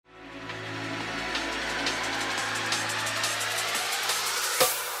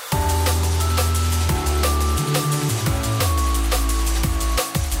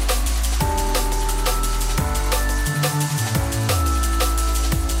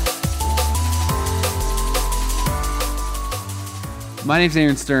My name's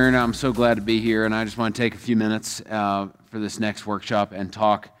Aaron Stern. I'm so glad to be here, and I just want to take a few minutes for this next workshop and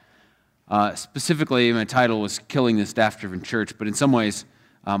talk. Specifically, my title was Killing the Staff-Driven Church, but in some ways,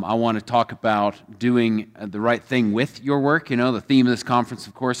 I want to talk about doing the right thing with your work. You know, the theme of this conference,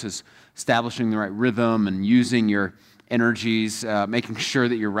 of course, is establishing the right rhythm and using your energies, making sure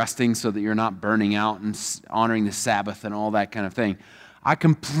that you're resting so that you're not burning out and honoring the Sabbath and all that kind of thing. I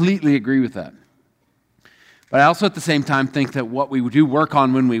completely agree with that. But I also at the same time think that what we do work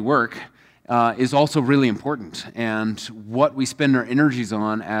on when we work is also really important. And what we spend our energies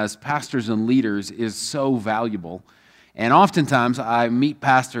on as pastors and leaders is so valuable. And oftentimes I meet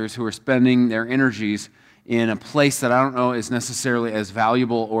pastors who are spending their energies in a place that I don't know is necessarily as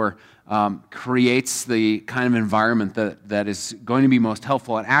valuable or creates the kind of environment that is going to be most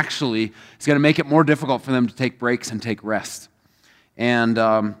helpful, and actually is going to make it more difficult for them to take breaks and take rest.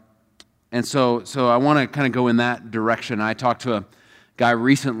 And so I want to kind of go in that direction. I talked to a guy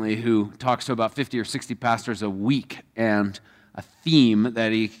recently who talks to about 50 or 60 pastors a week, and a theme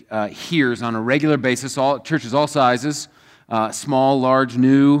that he hears on a regular basis, all churches, all sizes, small, large,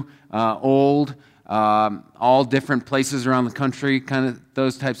 new, old, all different places around the country, kind of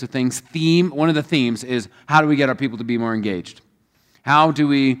those types of things. One of the themes is, how do we get our people to be more engaged? How do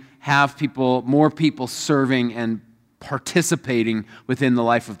we have more people serving and participating within the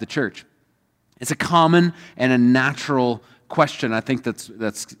life of the church? It's a common and a natural question, I think,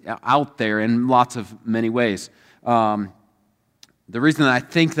 that's out there in many ways. The reason that I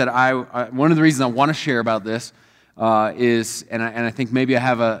think that one of the reasons I want to share about this is, and I think maybe I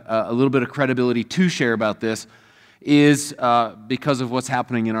have a little bit of credibility to share about this, is because of what's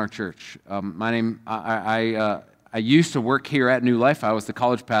happening in our church. I used to work here at New Life. I was the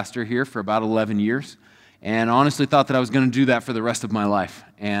college pastor here for about 11 years, and honestly thought that I was going to do that for the rest of my life,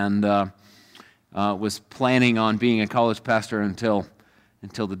 and was planning on being a college pastor until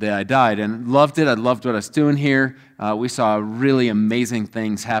the day I died, and loved it. I loved what I was doing here. We saw really amazing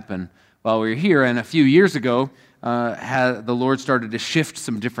things happen while we were here, and a few years ago, the Lord started to shift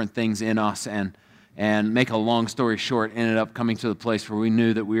some different things in us, and make a long story short, ended up coming to the place where we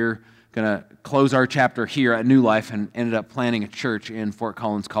knew that we were going to close our chapter here at New Life, and ended up planting a church in Fort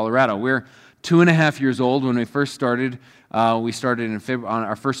Collins, Colorado. We're 2.5 years old. When we first started, we started in February.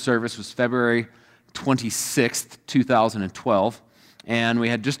 Our first service was February 26th, 2012, and we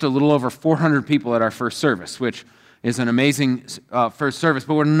had just a little over 400 people at our first service, which is an amazing first service,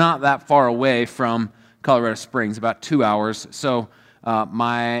 but we're not that far away from Colorado Springs, about 2 hours. So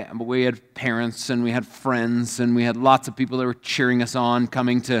we had parents, and we had friends, and we had lots of people that were cheering us on,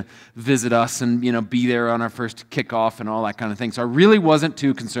 coming to visit us and be there on our first kickoff and all that kind of thing. So I really wasn't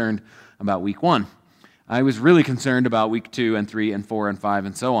too concerned about week 1. I was really concerned about week 2 and 3 and 4 and 5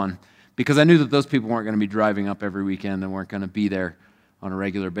 and so on, because I knew that those people weren't going to be driving up every weekend and weren't going to be there on a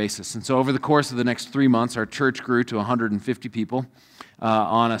regular basis. And so over the course of the next 3 months, our church grew to 150 people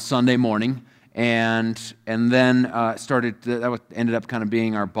on a Sunday morning, and then that ended up kind of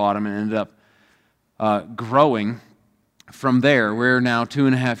being our bottom, and ended up growing from there. We're now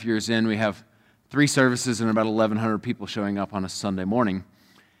 2.5 years in. We have 3 services and about 1,100 people showing up on a Sunday morning.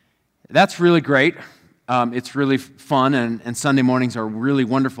 That's really great. It's really fun, and Sunday mornings are really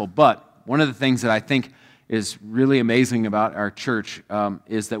wonderful. But one of the things that I think is really amazing about our church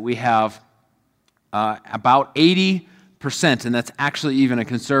is that we have about 80%, and that's actually even a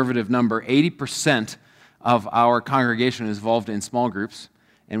conservative number, 80% of our congregation is involved in small groups,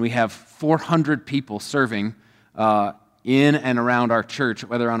 and we have 400 people serving in and around our church,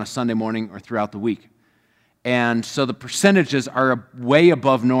 whether on a Sunday morning or throughout the week. And so the percentages are way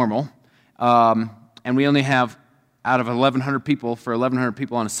above normal. And we only have, out of 1,100 people, for 1,100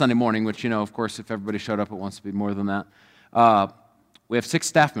 people on a Sunday morning, which, of course, if everybody showed up, it wants to be more than that, we have 6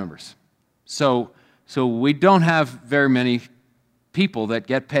 staff members. So we don't have very many people that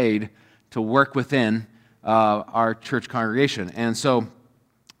get paid to work within our church congregation. And so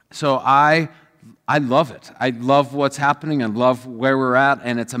I love it. I love what's happening. I love where we're at,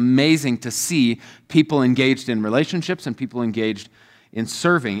 and it's amazing to see people engaged in relationships and people engaged in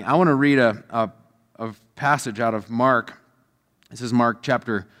serving. I want to read a passage out of Mark. This is Mark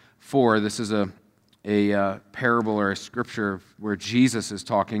chapter 4. This is a parable or a scripture where Jesus is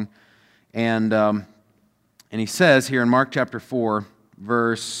talking. And he says here in Mark chapter 4,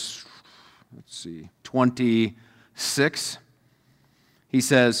 verse, 26, he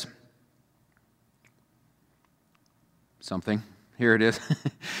says something. Here it is.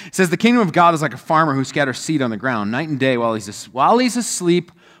 It says, "The kingdom of God is like a farmer who scatters seed on the ground night and day while he's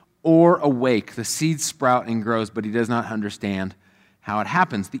asleep or awake. The seed sprout and grows, but he does not understand how it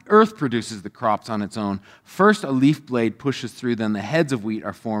happens. The earth produces the crops on its own. First, a leaf blade pushes through, then the heads of wheat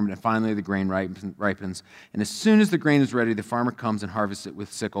are formed, and finally the grain ripens. And as soon as the grain is ready, the farmer comes and harvests it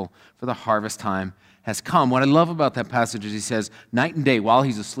with sickle, for the harvest time has come. What I love about that passage is he says, night and day while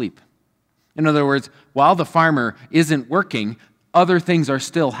he's asleep. In other words, while the farmer isn't working, other things are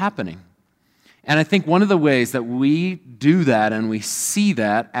still happening. And I think one of the ways that we do that and we see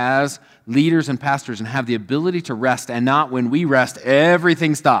that as leaders and pastors and have the ability to rest, and not when we rest,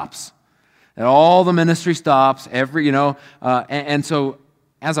 everything stops. And all the ministry stops, and so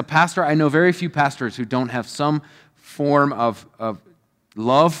as a pastor, I know very few pastors who don't have some form of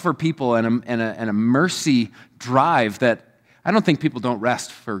love for people and a mercy drive that I don't think people don't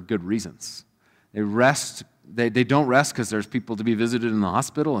rest for good reasons. They rest. They don't rest because there's people to be visited in the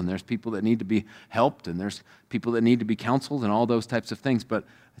hospital, and there's people that need to be helped, and there's people that need to be counseled, and all those types of things. But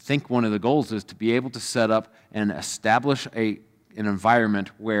I think one of the goals is to be able to set up and establish an environment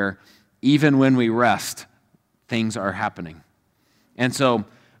where even when we rest, things are happening. And so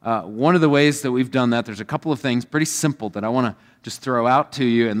one of the ways that we've done that, there's a couple of things pretty simple that I want to just throw out to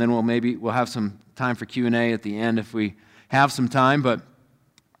you, and then we'll have some time for Q&A at the end if we have some time. But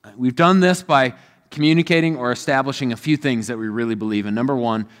we've done this by communicating or establishing a few things that we really believe in. Number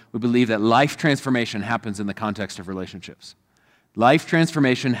one, we believe that life transformation happens in the context of relationships. Life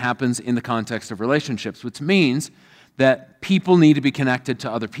transformation happens in the context of relationships, which means that people need to be connected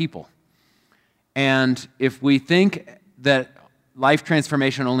to other people. And if we think that life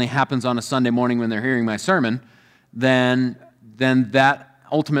transformation only happens on a Sunday morning when they're hearing my sermon, then that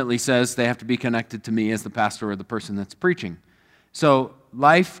ultimately says they have to be connected to me as the pastor or the person that's preaching. So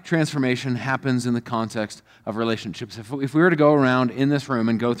life transformation happens in the context of relationships. If we were to go around in this room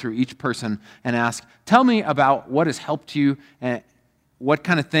and go through each person and ask, tell me about what has helped you, what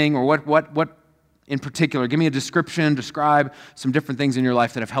kind of thing, or what in particular, give me a description, describe some different things in your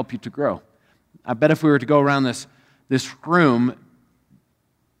life that have helped you to grow. I bet if we were to go around this room,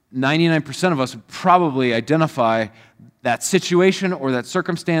 99% of us would probably identify that situation or that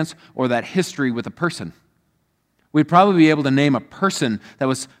circumstance or that history with a person. We'd probably be able to name a person that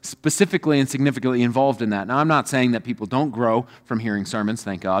was specifically and significantly involved in that. Now, I'm not saying that people don't grow from hearing sermons,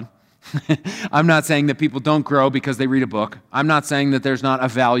 thank God. I'm not saying that people don't grow because they read a book. I'm not saying that there's not a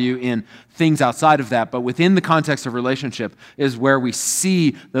value in things outside of that, but within the context of relationship is where we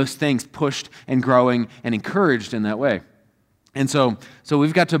see those things pushed and growing and encouraged in that way. And so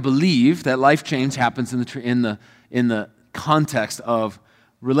we've got to believe that life change happens in the context of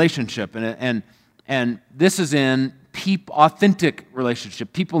relationship, and this is in authentic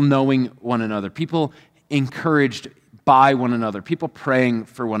relationship, people knowing one another, people encouraged by one another, people praying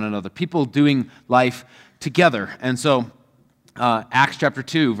for one another, people doing life together. And so Acts chapter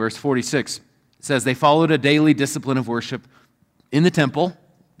 2, verse 46 says, they followed a daily discipline of worship in the temple.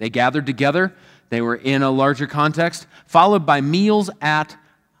 They gathered together. They were in a larger context, followed by meals at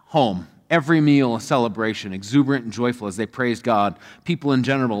home. Every meal a celebration, exuberant and joyful as they praised God. People in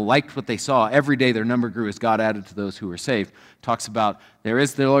general liked what they saw. Every day their number grew as God added to those who were saved. Talks about there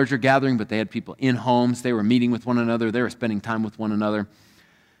is the larger gathering, but they had people in homes. They were meeting with one another. They were spending time with one another.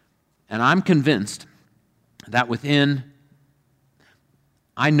 And I'm convinced that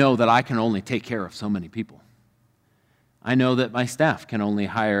I know that I can only take care of so many people. I know that my staff can only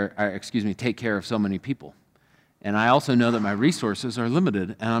take care of so many people. And I also know that my resources are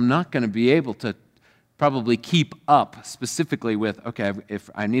limited, and I'm not going to be able to probably keep up specifically with, okay,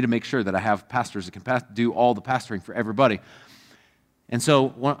 if I need to make sure that I have pastors that can do all the pastoring for everybody. And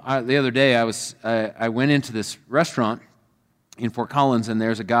so the other day I went into this restaurant in Fort Collins, and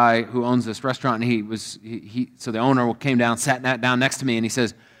there's a guy who owns this restaurant, and so the owner came down, sat down next to me, and he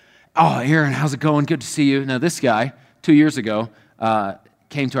says, "Oh, Aaron, how's it going? Good to see you." Now, this guy, 2 years ago,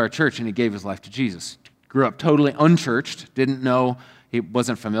 came to our church, and he gave his life to Jesus. Grew up totally unchurched, didn't know, he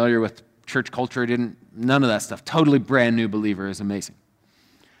wasn't familiar with church culture, none of that stuff. Totally brand new believer, is amazing.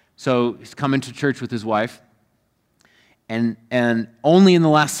 So he's come into church with his wife, and only in the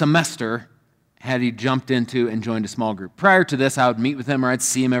last semester had he jumped into and joined a small group. Prior to this, I would meet with him, or I'd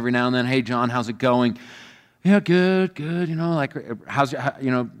see him every now and then. "Hey, John, how's it going?" "Yeah, good,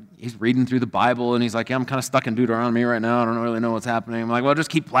 he's reading through the Bible, and he's like, "Yeah, I'm kind of stuck in Deuteronomy right now. I don't really know what's happening." I'm like, "Well, just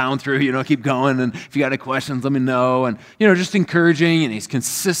keep plowing through, keep going, and if you got any questions, let me know." And, just encouraging, and he's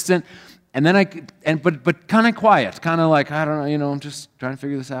consistent. And then but kind of quiet, kind of like, I don't know, I'm just trying to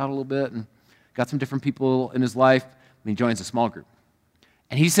figure this out a little bit, and got some different people in his life, and he joins a small group.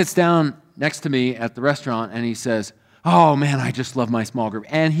 And he sits down next to me at the restaurant, and he says, "Oh, man, I just love my small group."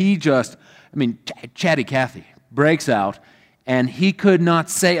 And he Chatty Cathy breaks out And he could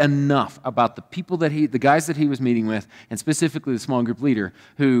not say enough about the people the guys that he was meeting with, and specifically the small group leader,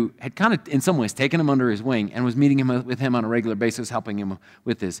 who had kind of, in some ways, taken him under his wing and was meeting with him on a regular basis, helping him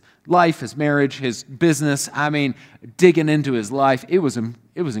with his life, his marriage, his business. I mean, digging into his life. It was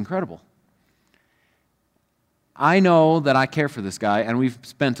incredible. I know that I care for this guy, and we've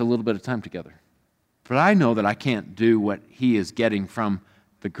spent a little bit of time together. But I know that I can't do what he is getting from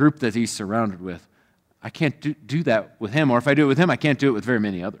the group that he's surrounded with. I can't do that with him, or if I do it with him, I can't do it with very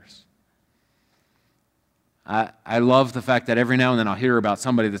many others. I love the fact that every now and then I'll hear about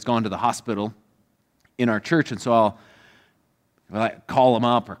somebody that's gone to the hospital in our church, and so I'll call them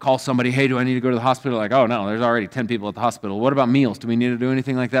up or call somebody, hey, do I need to go to the hospital? Like, oh, no, there's already 10 people at the hospital. What about meals? Do we need to do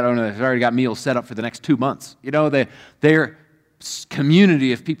anything like that? Oh, no, they've already got meals set up for the next 2 months. You know, their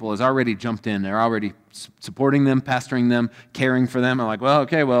community of people has already jumped in. They're already supporting them, pastoring them, caring for them. I'm like, well,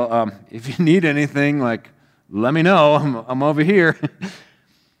 okay, if you need anything, like, let me know. I'm over here.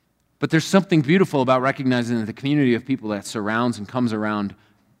 But there's something beautiful about recognizing that the community of people that surrounds and comes around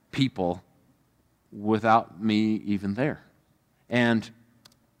people without me even there. And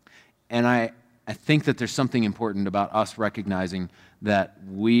I think that there's something important about us recognizing that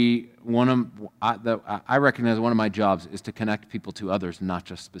I recognize one of my jobs is to connect people to others, not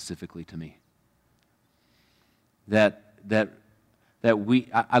just specifically to me. I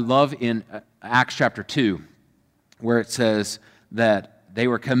love in Acts chapter 2, where it says that they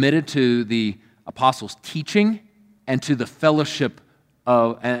were committed to the apostles' teaching and to the fellowship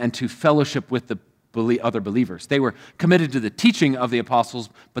with the other believers. They were committed to the teaching of the apostles,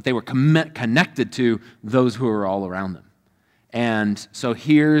 but they were connected to those who were all around them. And so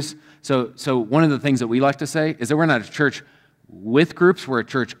so one of the things that we like to say is that we're not a church with groups, we're a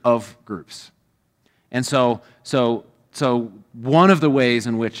church of groups. And so one of the ways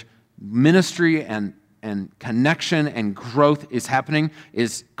in which ministry and connection and growth is happening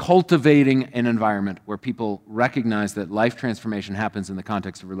is cultivating an environment where people recognize that life transformation happens in the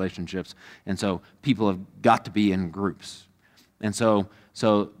context of relationships, and so people have got to be in groups. And so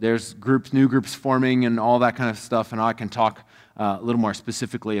there's new groups forming and all that kind of stuff, and I can talk a little more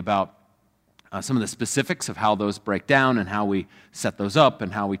specifically about some of the specifics of how those break down and how we set those up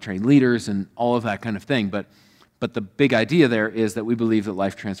and how we train leaders and all of that kind of thing. But the big idea there is that we believe that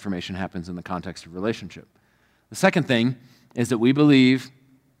life transformation happens in the context of relationship. The second thing is that we believe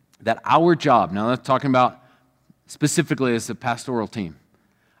that our job, now that's talking about specifically as a pastoral team,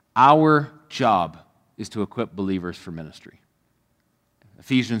 our job is to equip believers for ministry.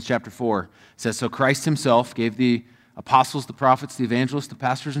 Ephesians chapter 4 says, so Christ himself gave the apostles, the prophets, the evangelists, the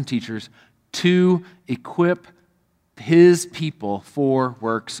pastors, and teachers to equip his people for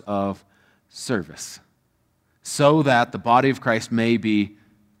works of service, so that the body of Christ may be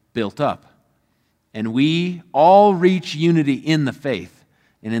built up. And we all reach unity in the faith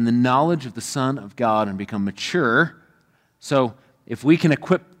and in the knowledge of the Son of God and become mature. So if we can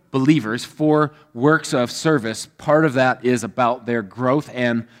equip believers for works of service, part of that is about their growth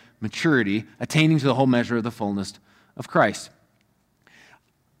and maturity, attaining to the whole measure of the fullness of Christ.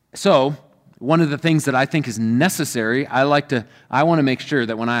 So one of the things that I think is necessary, I want to make sure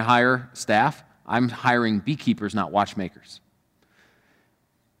that when I hire staff, I'm hiring beekeepers, not watchmakers.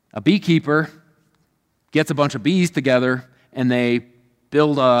 A beekeeper gets a bunch of bees together and they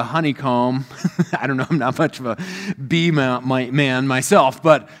build a honeycomb. I don't know, I'm not much of a bee man myself,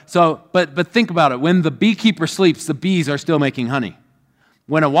 but think about it. When the beekeeper sleeps, the bees are still making honey.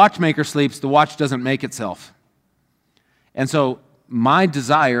 When a watchmaker sleeps, the watch doesn't make itself. And so my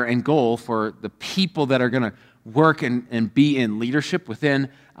desire and goal for the people that are going to work and be in leadership within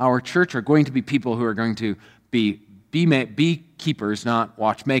our church are going to be people who are going to be beekeepers, not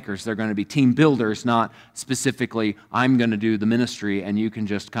watchmakers. They're going to be team builders, not specifically, I'm going to do the ministry and you can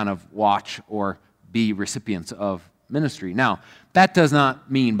just kind of watch or be recipients of ministry. Now, that does not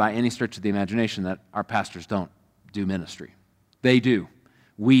mean by any stretch of the imagination that our pastors don't do ministry. They do.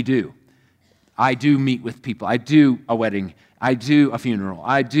 We do. I do meet with people. I do a wedding. I do a funeral.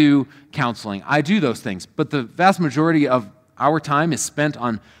 I do counseling. I do those things. But the vast majority of our time is spent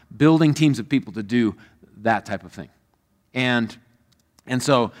on building teams of people to do that type of thing. And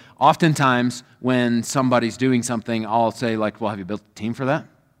so oftentimes when somebody's doing something, I'll say like, well, have you built a team for that?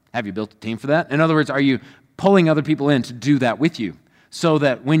 Have you built a team for that? In other words, are you pulling other people in to do that with you? So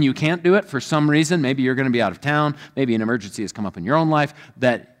that when you can't do it for some reason, maybe you're going to be out of town, maybe an emergency has come up in your own life,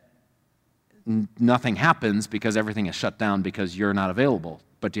 that nothing happens because everything is shut down because you're not available.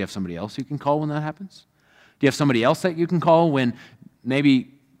 But do you have somebody else you can call when that happens? Do you have somebody else that you can call when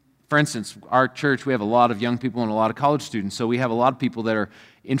maybe for instance, our church, we have a lot of young people and a lot of college students. So we have a lot of people that are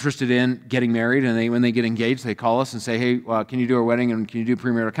interested in getting married, and when they get engaged, they call us and say, hey, can you do our wedding, and can you do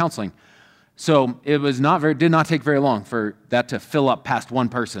premarital counseling? So it did not take very long for that to fill up past one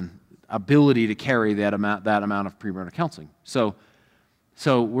person, ability to carry that amount of premarital counseling. So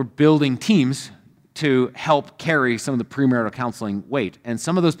we're building teams to help carry some of the premarital counseling weight. And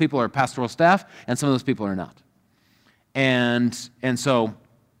some of those people are pastoral staff, and some of those people are not. And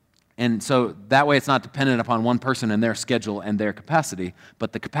so that way it's not dependent upon one person and their schedule and their capacity,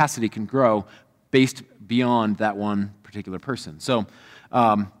 but the capacity can grow based beyond that one particular person. So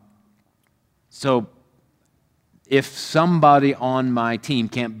if somebody on my team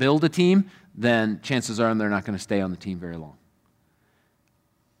can't build a team, then chances are they're not going to stay on the team very long.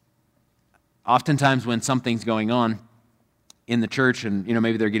 Oftentimes when something's going on in the church and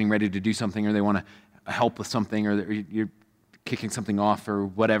maybe they're getting ready to do something, or they want to help with something, or you're kicking something off or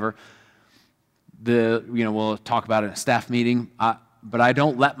whatever, we'll talk about it in a staff meeting, but I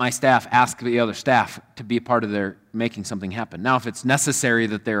don't let my staff ask the other staff to be a part of their making something happen. Now, if it's necessary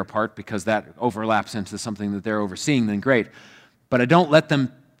that they're a part because that overlaps into something that they're overseeing, then great. But I don't let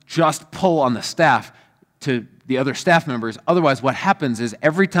them just pull on the staff to the other staff members. Otherwise, what happens is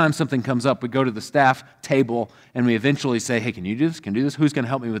every time something comes up, we go to the staff table and we eventually say, hey, can you do this? Can you do this? Who's going to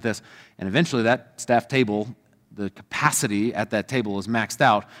help me with this? And eventually that staff table, the capacity at that table is maxed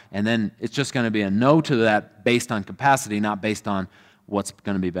out, and then it's just going to be a no to that based on capacity, not based on what's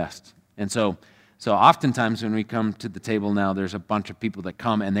going to be best. And so oftentimes when we come to the table now, there's a bunch of people that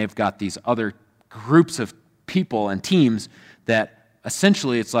come, and they've got these other groups of people and teams that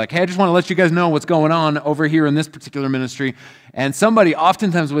essentially it's like, hey, I just want to let you guys know what's going on over here in this particular ministry. And somebody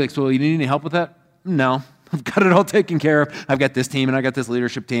oftentimes will be like, so you need any help with that? No. I've got it all taken care of. I've got this team, and I've got this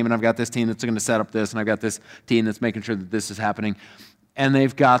leadership team, and I've got this team that's going to set up this, and I've got this team that's making sure that this is happening. And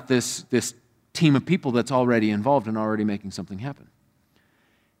they've got this team of people that's already involved and already making something happen.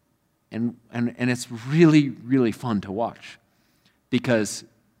 And it's really, really fun to watch because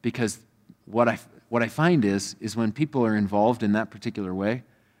what I find is when people are involved in that particular way,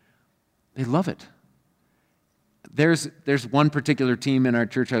 they love it. There's one particular team in our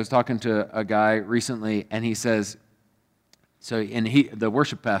church. I was talking to a guy recently, and he says, the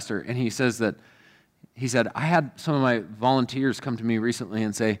worship pastor, and he said, I had some of my volunteers come to me recently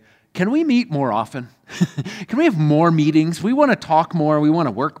and say, can we meet more often? Can we have more meetings? We want to talk more. We want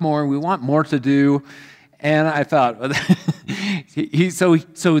to work more. We want more to do. And I thought,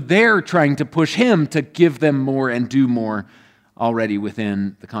 so they're trying to push him to give them more and do more already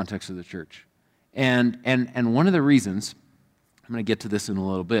within the context of the church. And one of the reasons, I'm going to get to this in a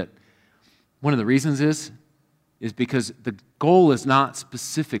little bit, one of the reasons is because the goal is not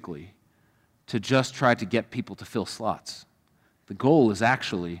specifically to just try to get people to fill slots. The goal is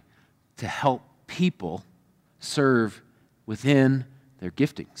actually to help people serve within their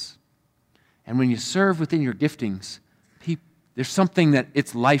giftings. And when you serve within your giftings, there's something that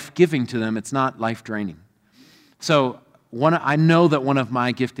it's life-giving to them. It's not life-draining. So I know that one of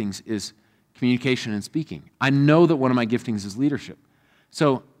my giftings is communication and speaking. I know that one of my giftings is leadership.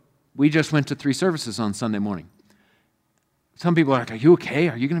 So we just went to 3 services on Sunday morning. Some people are like, are you okay?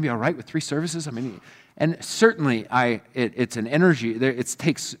 Are you going to be all right with 3 services? I mean, and certainly it's an energy. It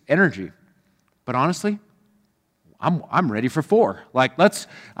takes energy. But honestly, I'm ready for 4.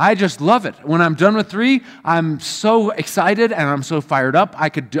 I just love it. When I'm done with 3, I'm so excited and I'm so fired up.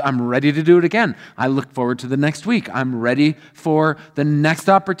 I'm ready to do it again. I look forward to the next week. I'm ready for the next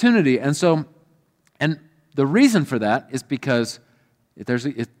opportunity. And the reason for that is because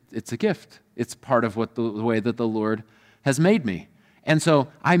it's a gift. It's part of the way that the Lord has made me. And so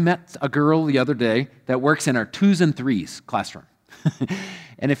I met a girl the other day that works in our 2s and 3s classroom.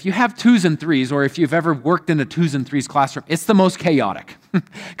 And if you have 2s and 3s, or if you've ever worked in a 2s and 3s classroom, it's the most chaotic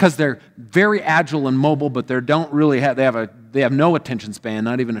because they're very agile and mobile, but they have no attention span,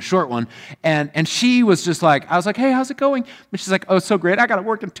 not even a short one. And she was just like, I was like, hey, how's it going? And she's like, oh, it's so great. I got to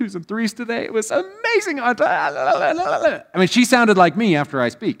work in 2s and 3s today. It was amazing. I mean, she sounded like me after I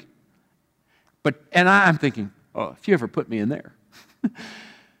speak. And I'm thinking, oh, if you ever put me in there,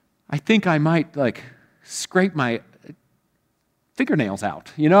 I think I might scrape my fingernails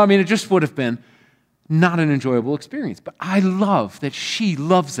out. It just would have been not an enjoyable experience. But I love that she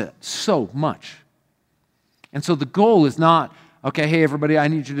loves it so much. And so the goal is not, okay, hey, everybody, I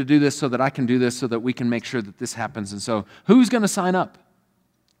need you to do this so that I can do this so that we can make sure that this happens. And so who's going to sign up?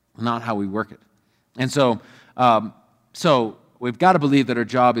 Not how we work it. And so we've got to believe that our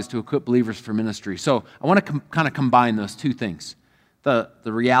job is to equip believers for ministry. So I want to kind of combine those 2 things. the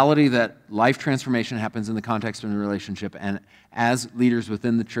reality that life transformation happens in the context of the relationship, and as leaders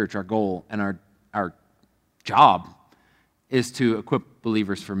within the church, our goal and our job is to equip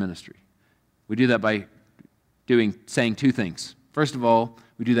believers for ministry. We do that by saying two things. First of all,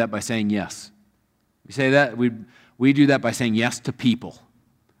 we do that by saying yes. We do that by saying yes to people.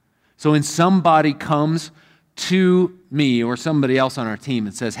 So when somebody comes to me or somebody else on our team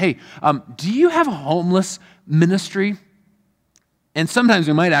and says, hey, do you have a homeless ministry? And sometimes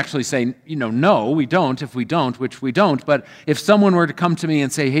we might actually say, no, we don't, if we don't, which we don't. But if someone were to come to me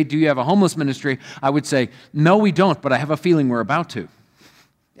and say, hey, do you have a homeless ministry? I would say, no, we don't, but I have a feeling we're about to.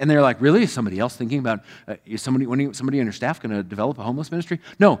 And they're like, really? Is somebody else thinking about, is somebody on your staff going to develop a homeless ministry?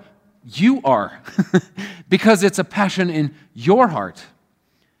 No, you are, because it's a passion in your heart.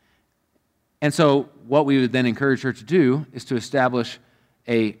 And so what we would then encourage her to do is to establish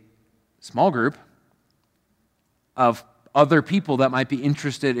a small group of other people that might be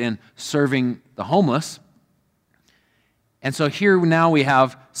interested in serving the homeless. And so here now we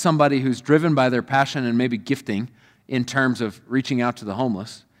have somebody who's driven by their passion and maybe gifting in terms of reaching out to the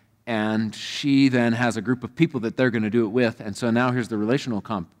homeless. And she then has a group of people that they're going to do it with. And so now here's the relational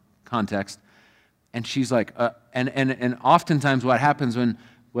context. And she's like, and oftentimes what happens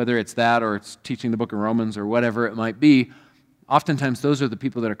whether it's that or it's teaching the book of Romans or whatever it might be, oftentimes those are the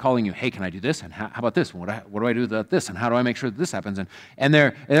people that are calling you, hey, can I do this? And how about this? What do I do about this? And how do I make sure that this happens? And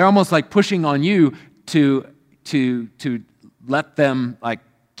they're almost like pushing on you to let them, like,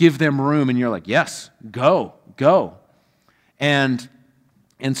 give them room. And you're like, yes, go. And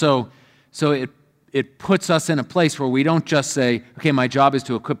so it puts us in a place where we don't just say, okay, my job is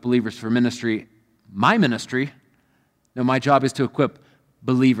to equip believers for ministry, my ministry. No, my job is to equip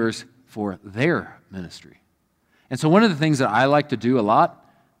believers for their ministry. And so one of the things that I like to do a lot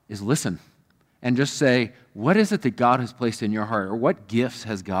is listen and just say, what is it that God has placed in your heart, or what gifts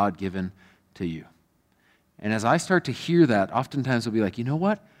has God given to you? And as I start to hear that, oftentimes I'll be like, you know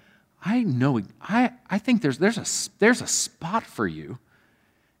what? I think there's a spot for you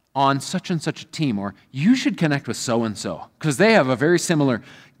on such and such a team, or you should connect with so-and-so, because they have a very similar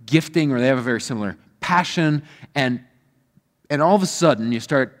gifting, or they have a very similar passion, and all of a sudden you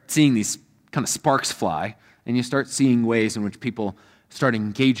start seeing these kind of sparks fly, and you start seeing ways in which people start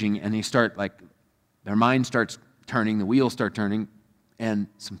engaging, and you start, like, their mind starts turning, the wheels start turning, and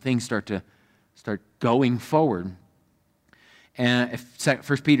some things start going forward. And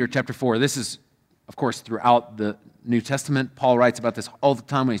 1 Peter chapter 4, this is, of course, throughout the New Testament. Paul writes about this all the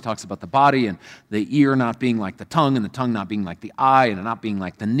time when he talks about the body and the ear not being like the tongue, and the tongue not being like the eye, and it not being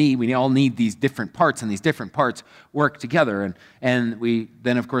like the knee. We all need these different parts, and these different parts work together. And we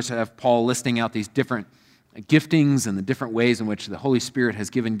then, of course, have Paul listing out these different giftings and the different ways in which the Holy Spirit has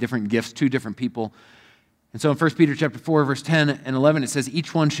given different gifts to different people. And so in 1 Peter chapter 4, verse 10 and 11, it says,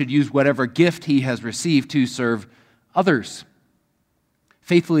 each one should use whatever gift he has received to serve others,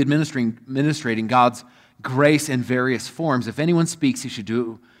 faithfully administrating God's grace in various forms. If anyone speaks, he should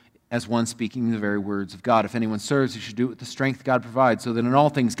do it as one speaking the very words of God. If anyone serves, he should do it with the strength God provides, so that in all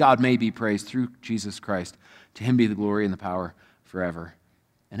things God may be praised through Jesus Christ. To him be the glory and the power forever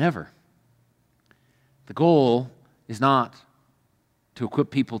and ever. The goal is not to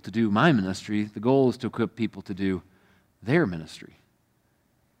equip people to do my ministry. The goal is to equip people to do their ministry.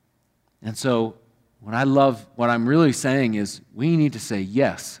 And so what I'm really saying is we need to say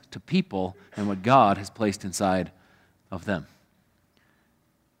yes to people and what God has placed inside of them.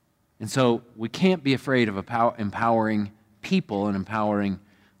 And so we can't be afraid of empowering people and empowering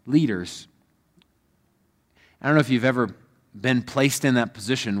leaders. I don't know if you've ever been placed in that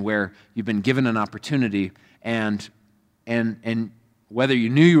position where you've been given an opportunity and whether you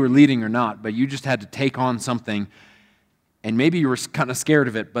knew you were leading or not, but you just had to take on something, and maybe you were kind of scared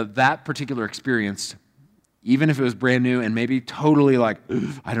of it, but that particular experience, even if it was brand new and maybe totally like,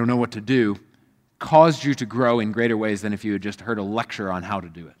 I don't know what to do, caused you to grow in greater ways than if you had just heard a lecture on how to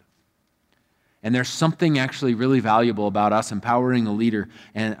do it. And there's something actually really valuable about us empowering a leader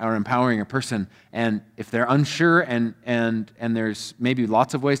or empowering a person. And if they're unsure and there's maybe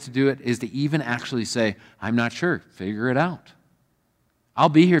lots of ways to do it, is to even actually say, I'm not sure, figure it out. I'll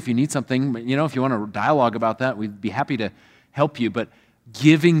be here if you need something. If you want to dialogue about that, we'd be happy to help you. But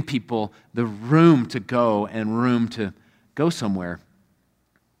giving people the room to go and room to go somewhere.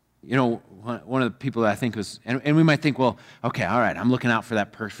 One of the people that I think was, and we might think, well, okay, all right, I'm looking out for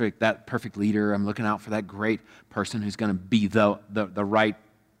that perfect leader. I'm looking out for that great person who's going to be the right,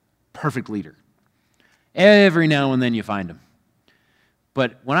 perfect leader. Every now and then you find him.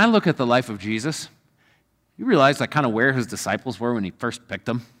 But when I look at the life of Jesus, you realize kind of where his disciples were when he first picked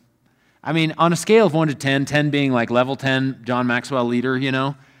them. I mean, on a scale of 1 to 10, 10 being like level 10 John Maxwell leader,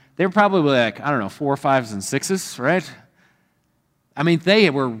 they were probably like, I don't know, 4, 5s, and 6s, right? I mean, they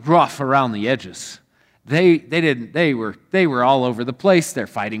were rough around the edges. They were all over the place. They're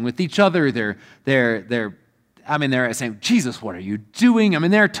fighting with each other. They're saying, Jesus, what are you doing? I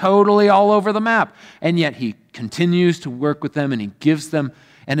mean, they're totally all over the map. And yet he continues to work with them, and he gives them,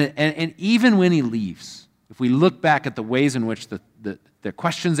 and even when he leaves, if we look back at the ways in which the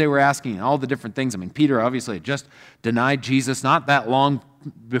questions they were asking and all the different things, I mean, Peter obviously had just denied Jesus not that long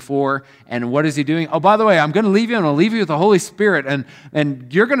before, and what is he doing? Oh, by the way, I'm going to leave you, and I'll leave you with the Holy Spirit,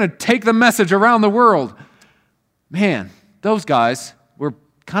 and you're going to take the message around the world. Man, those guys were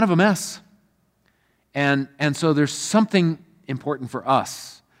kind of a mess. And so there's something important for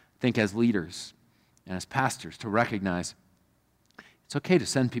us, I think, as leaders and as pastors, to recognize it's okay to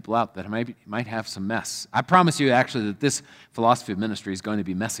send people out that might have some mess. I promise you, actually, that this philosophy of ministry is going to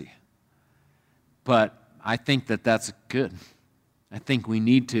be messy. But I think that that's good. I think we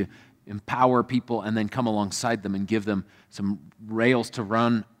need to empower people and then come alongside them and give them some rails to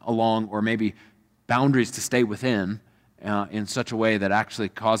run along, or maybe boundaries to stay within, in such a way that actually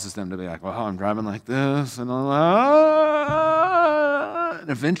causes them to be like, well, I'm driving like this, and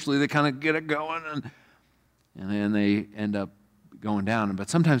eventually they kind of get it going, and then they end up going down. But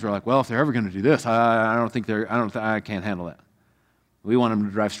sometimes we're like, well, if they're ever going to do this, I can't handle that. We want them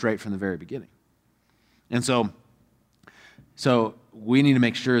to drive straight from the very beginning. And so we need to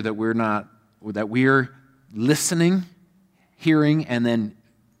make sure that we're listening, hearing, and then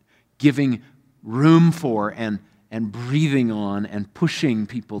giving room for and breathing on and pushing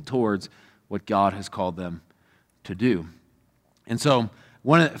people towards what God has called them to do. And so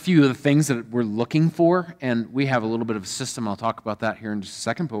a few of the things that we're looking for, and we have a little bit of a system, I'll talk about that here in just a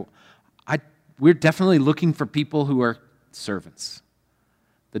second, but we're definitely looking for people who are servants.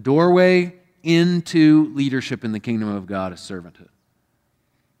 The doorway into leadership in the kingdom of God is servanthood.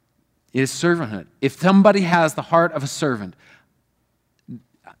 It is servanthood. If somebody has the heart of a servant,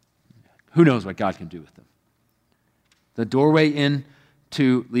 who knows what God can do with them? The doorway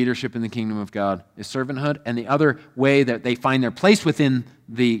into leadership in the kingdom of God is servanthood, and the other way that they find their place within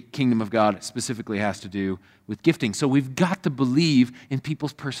the kingdom of God specifically has to do with gifting. So we've got to believe in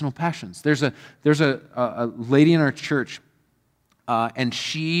people's personal passions. There's a lady in our church, and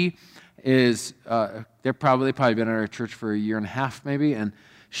she is, they've probably been at our church for a year and a half maybe, and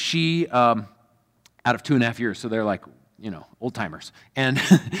she, out of 2.5 years, so they're like, old timers.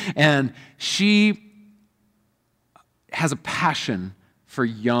 And she has a passion for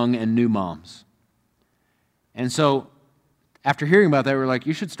young and new moms. And so after hearing about that, we're like,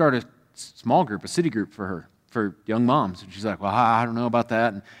 you should start a small group, a city group for her, for young moms. And she's like, well, I don't know about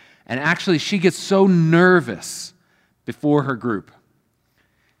that. And actually, she gets so nervous before her group.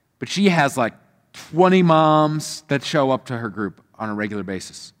 But she has like 20 moms that show up to her group on a regular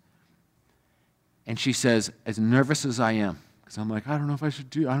basis. And she says, as nervous as I am, because I'm like, I don't know if I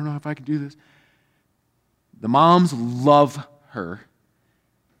can do this. The moms love her.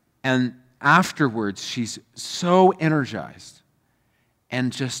 And afterwards, she's so energized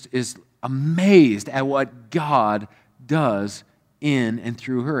and just is amazed at what God does in and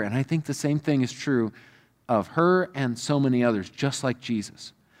through her. And I think the same thing is true of her and so many others, just like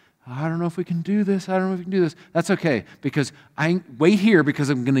Jesus. I don't know if we can do this. I don't know if we can do this. That's okay, because wait here, because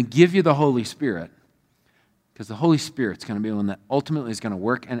I'm going to give you the Holy Spirit. Because the Holy Spirit's going to be the one that ultimately is going to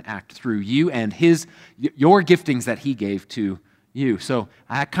work and act through you and your giftings that He gave to you. So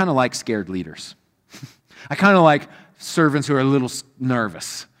I kind of like scared leaders. I kind of like servants who are a little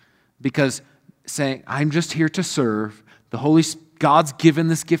nervous, because saying, I'm just here to serve. God's given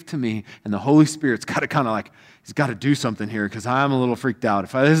this gift to me, and the Holy Spirit's got to kind of like, He's got to do something here, because I'm a little freaked out.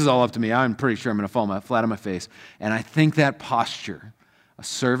 If this is all up to me, I'm pretty sure I'm going to fall flat on my face. And I think that posture, a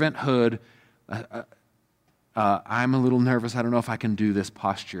servanthood, I'm a little nervous, I don't know if I can do this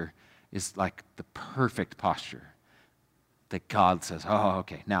posture, is like the perfect posture that God says, oh,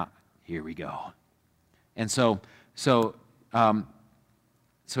 okay, now here we go. And so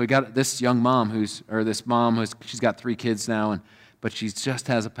we got this young mom she's got 3 kids now, but she just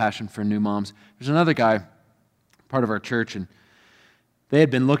has a passion for new moms. There's another guy, part of our church, and they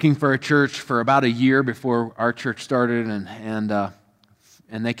had been looking for a church for about a year before our church started,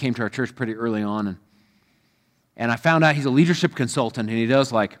 and they came to our church pretty early on, and I found out he's a leadership consultant, and he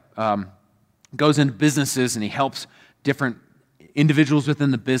does goes into businesses, and he helps different individuals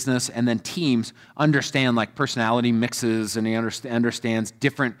within the business and then teams understand personality mixes, and he understands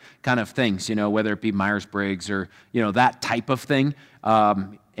different kind of things, whether it be Myers-Briggs or, that type of thing.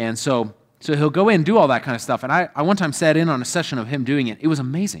 And so he'll go in and do all that kind of stuff. And I one time sat in on a session of him doing it. It was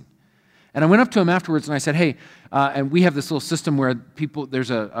amazing. And I went up to him afterwards and I said, hey, and we have this little system where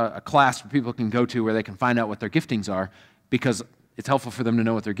there's a class where people can go to where they can find out what their giftings are, because it's helpful for them to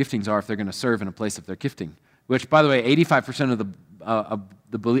know what their giftings are if they're going to serve in a place of their gifting. Which, by the way, 85%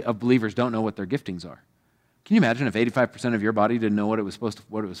 of believers don't know what their giftings are. Can you imagine if 85% of your body didn't know what it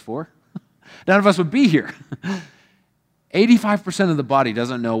was for? None of us would be here. 85% of the body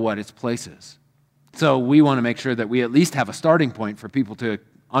doesn't know what its place is. So we want to make sure that we at least have a starting point for people to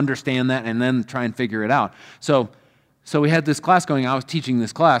understand that and then try and figure it out. So we had this class going. I was teaching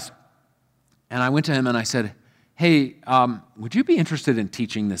this class, and I went to him and I said, hey, would you be interested in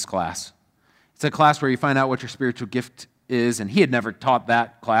teaching this class? It's a class where you find out what your spiritual gift is, and he had never taught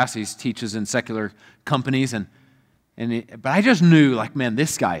that class. He teaches in secular companies, but I just knew, like, man,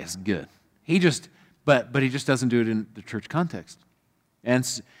 this guy is good. But he just doesn't do it in the church context.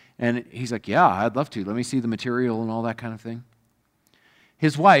 And he's like, yeah, I'd love to. Let me see the material and all that kind of thing.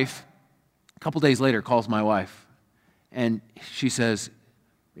 His wife, a couple days later, calls my wife, and she says,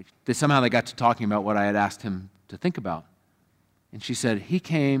 somehow they got to talking about what I had asked him to think about. And she said, he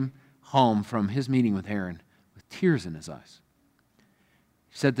came home from his meeting with Aaron with tears in his eyes.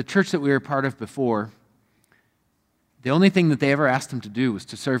 She said, the church that we were part of before, the only thing that they ever asked him to do was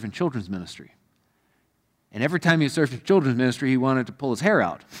to serve in children's ministry. And every time he served in children's ministry, he wanted to pull his hair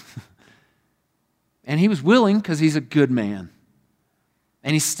out. And he was willing because he's a good man.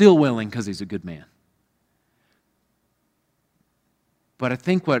 And he's still willing because he's a good man. But I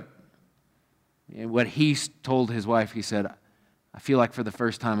think what he told his wife, he said, I feel like for the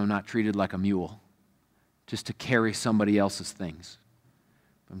first time I'm not treated like a mule, just to carry somebody else's things.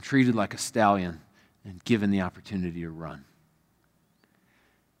 I'm treated like a stallion and given the opportunity to run.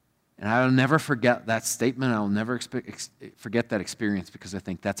 And I will never forget that statement. I will never forget that experience, because I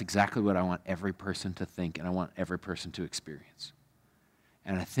think that's exactly what I want every person to think and I want every person to experience.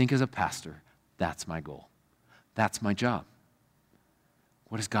 And I think as a pastor, that's my goal. That's my job.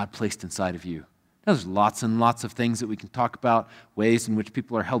 What has God placed inside of you? Now, there's lots and lots of things that we can talk about, ways in which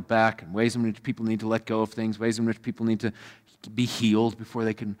people are held back, and ways in which people need to let go of things, ways in which people need to be healed before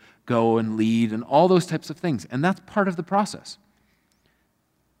they can go and lead, and all those types of things. And that's part of the process.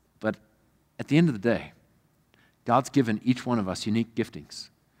 But at the end of the day, God's given each one of us unique giftings.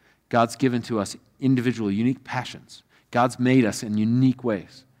 God's given to us individual, unique passions. God's made us in unique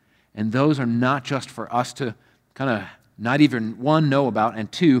ways. And those are not just for us to kind of not even, one, know about,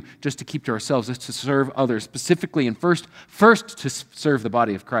 and two, just to keep to ourselves. It's to serve others, specifically, and first to serve the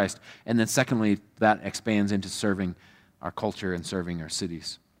body of Christ, and then secondly, that expands into serving our culture and serving our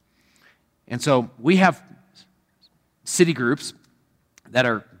cities. And so we have city groups that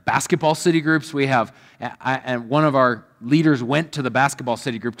are basketball city groups. We have, and one of our leaders went to the basketball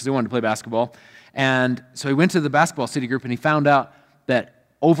city group because they wanted to play basketball. And so he went to the basketball city group and he found out that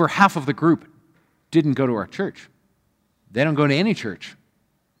over half of the group didn't go to our church. They don't go to any church.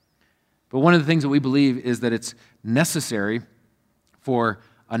 But one of the things that we believe is that it's necessary for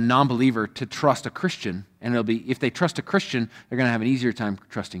a non-believer to trust a Christian, and it'll be, if they trust a Christian, they're going to have an easier time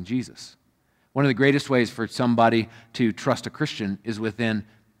trusting Jesus. One of the greatest ways for somebody to trust a Christian is within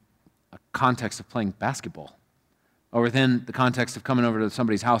a context of playing basketball, or within the context of coming over to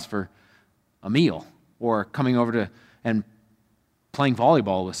somebody's house for a meal, or coming over to and playing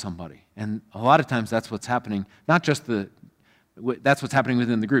volleyball with somebody. And a lot of times that's what's happening, that's what's happening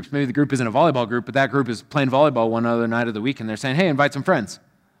within the groups. Maybe the group isn't a volleyball group, but that group is playing volleyball one other night of the week, and they're saying, hey, invite some friends.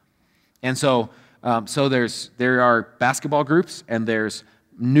 And so there are basketball groups, and there's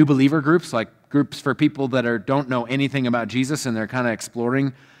new believer groups, like groups for people that don't know anything about Jesus, and they're kind of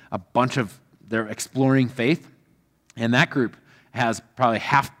exploring they're exploring faith. And that group has probably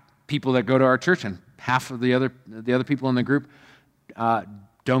half people that go to our church, and half of the other people in the group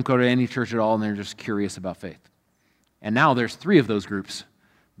don't go to any church at all, and they're just curious about faith. And now there's 3 of those groups,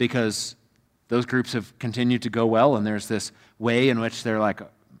 because those groups have continued to go well, and there's this way in which they're like, oh,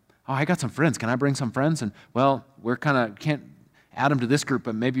 I got some friends. Can I bring some friends? And, well, we're can't add them to this group,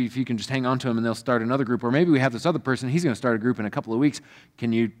 but maybe if you can just hang on to them and they'll start another group. Or maybe we have this other person, he's going to start a group in a couple of weeks.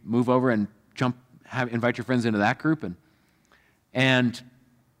 Can you move over and invite your friends into that group? And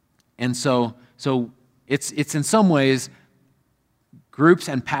so it's in some ways groups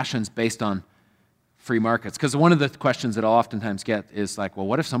and passions based on free markets. Because one of the questions that I'll oftentimes get is like, well,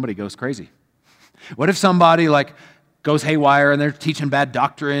 what if somebody goes crazy? What if somebody goes haywire and they're teaching bad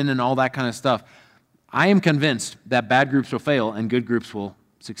doctrine and all that kind of stuff? I am convinced that bad groups will fail and good groups will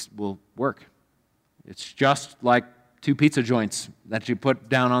work. It's just like 2 pizza joints that you put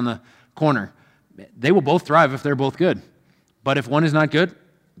down on the corner. They will both thrive if they're both good. But if one is not good,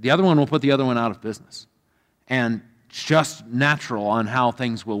 the other one will put the other one out of business. And just natural on how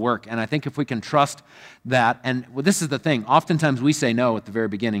things will work. And I think if we can trust that, and well, this is the thing, oftentimes we say no at the very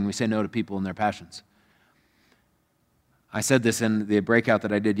beginning. We say no to people and their passions. I said this in the breakout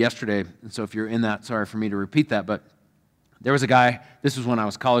that I did yesterday, and so if you're in that, sorry for me to repeat that, but there was a guy, this was when I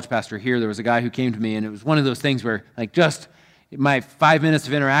was college pastor here, there was a guy who came to me, and it was one of those things where, like, just my 5 minutes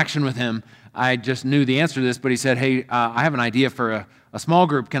of interaction with him, I just knew the answer to this, but he said, hey, I have an idea for a small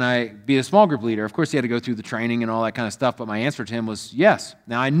group. Can I be a small group leader? Of course, he had to go through the training and all that kind of stuff, but my answer to him was yes.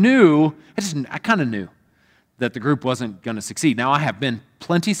 Now, I kind of knew that the group wasn't going to succeed. Now, I have been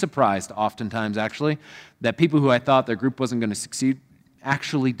plenty surprised oftentimes, actually, that people who I thought their group wasn't going to succeed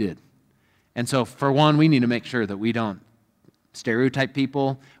actually did. And so, for one, we need to make sure that we don't stereotype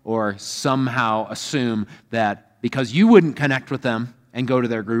people or somehow assume that because you wouldn't connect with them and go to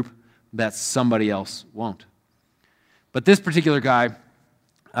their group, that somebody else won't. But this particular guy,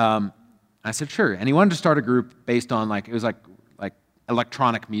 I said, sure. And he wanted to start a group based on, it was like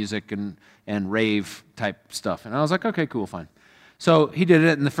electronic music and rave type stuff. And I was like, okay, cool, fine. So he did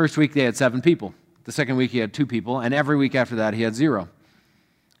it, and the first week they had 7 people. The second week he had 2 people, and every week after that he had 0.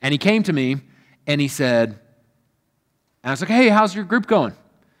 And he came to me, and he said, and I was like, hey, how's your group going?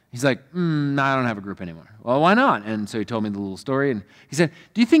 He's like, no, I don't have a group anymore. Well, why not? And so he told me the little story, and he said,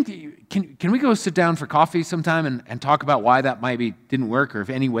 do you think that can we go sit down for coffee sometime and talk about why that maybe didn't work, or if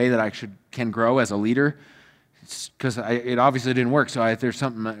any way that I can grow as a leader? Because it obviously didn't work, so there's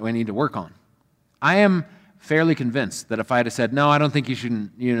something that we need to work on. I am fairly convinced that if I had said, no, I don't think you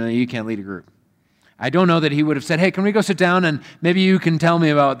shouldn't, you can't lead a group, I don't know that he would have said, hey, can we go sit down and maybe you can tell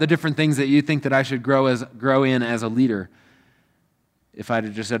me about the different things that you think that I should grow in as a leader. If I'd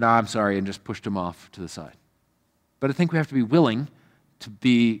have just said, no, I'm sorry, and just pushed him off to the side. But I think we have to be willing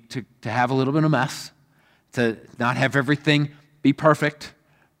to have a little bit of mess, to not have everything be perfect,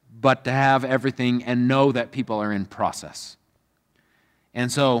 but to have everything and know that people are in process.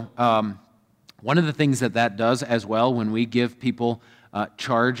 And so one of the things that does as well when we give people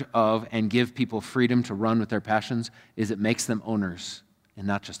charge of and give people freedom to run with their passions is it makes them owners and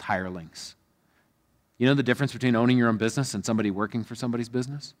not just hirelings. You know the difference between owning your own business and somebody working for somebody's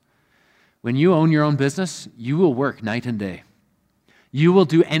business? When you own your own business, you will work night and day. You will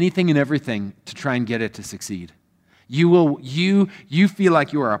do anything and everything to try and get it to succeed. You feel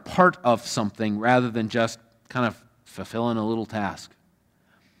like you are a part of something rather than just kind of fulfilling a little task.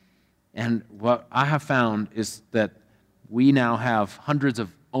 And what I have found is that we now have hundreds of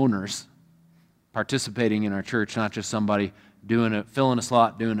owners participating in our church, not just somebody filling a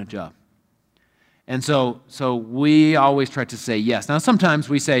slot, doing a job. And so we always try to say yes. Now, sometimes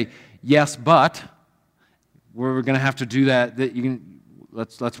we say yes, but we're going to have to do that.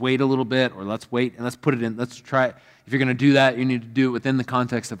 Let's wait a little bit, or let's wait and let's put it in. Let's try it. If you're going to do that, you need to do it within the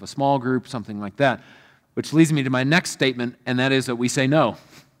context of a small group, something like that. Which leads me to my next statement, and that is that we say no,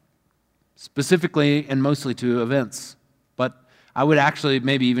 specifically and mostly to events. But I would actually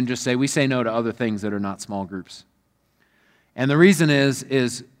maybe even just say we say no to other things that are not small groups. And the reason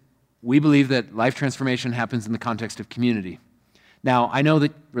is we believe that life transformation happens in the context of community. Now, I know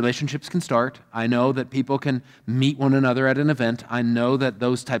that relationships can start. I know that people can meet one another at an event. I know that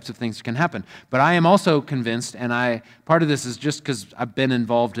those types of things can happen. But I am also convinced, and part of this is just because I've been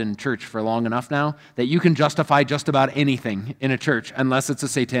involved in church for long enough now, that you can justify just about anything in a church unless it's a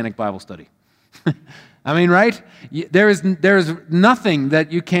satanic Bible study. I mean, right? There is nothing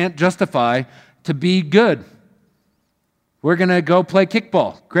that you can't justify to be good. We're going to go play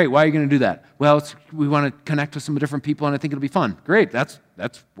kickball. Great. Why are you going to do that? Well, we want to connect with some different people, and I think it'll be fun. Great. That's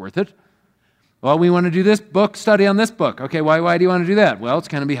worth it. Well, we want to do this book study on this book. Okay. Why do you want to do that? Well, it's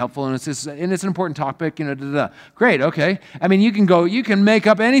going to be helpful, and it's an important topic. Great. Okay. I mean, you can make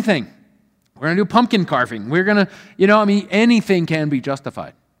up anything. We're going to do pumpkin carving. We're going to, anything can be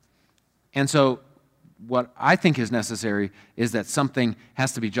justified. And so what I think is necessary is that something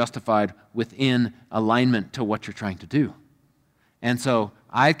has to be justified within alignment to what you're trying to do. And so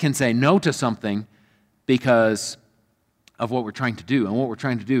I can say no to something because of what we're trying to do. And what we're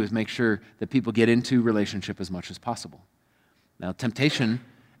trying to do is make sure that people get into relationship as much as possible. Now, temptation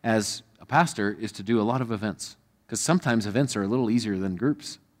as a pastor is to do a lot of events, because sometimes events are a little easier than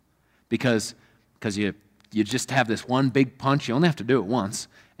groups because you just have this one big punch. You only have to do it once,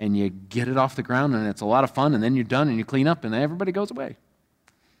 and you get it off the ground, and it's a lot of fun, and then you're done, and you clean up, and then everybody goes away.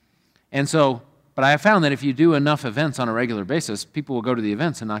 And so, but I have found that if you do enough events on a regular basis, people will go to the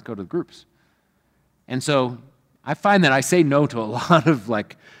events and not go to the groups. And so I find that I say no to a lot of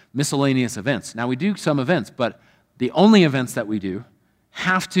miscellaneous events. Now, we do some events, but the only events that we do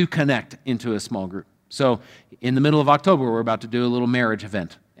have to connect into a small group. So in the middle of October, we're about to do a little marriage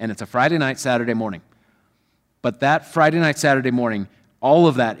event, and it's a Friday night, Saturday morning. But that Friday night, Saturday morning, all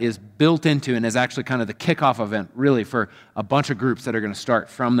of that is built into and is actually kind of the kickoff event, really, for a bunch of groups that are going to start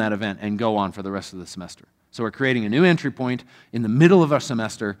from that event and go on for the rest of the semester. So we're creating a new entry point in the middle of our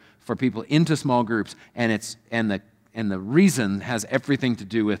semester for people into small groups, and the reason has everything to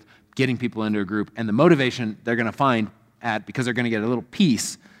do with getting people into a group, and the motivation they're going to find because they're going to get a little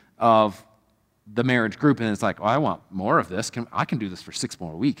piece of the marriage group, and it's like, oh, I want more of this. I can do this for 6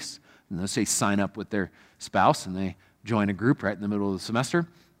 more weeks. And they'll say sign up with their spouse, and they join a group right in the middle of the semester,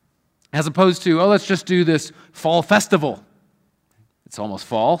 as opposed to, oh, let's just do this fall festival. It's almost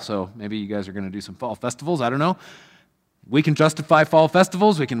fall, so maybe you guys are going to do some fall festivals. I don't know. We can justify fall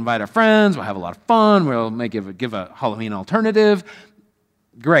festivals. We can invite our friends. We'll have a lot of fun. We'll give a Halloween alternative.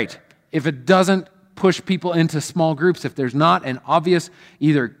 Great. If it doesn't push people into small groups, if there's not an obvious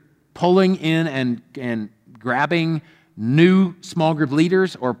either pulling in and grabbing new small group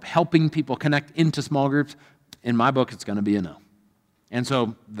leaders or helping people connect into small groups, in my book, it's going to be a no. And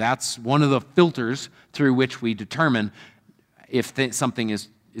so that's one of the filters through which we determine if something is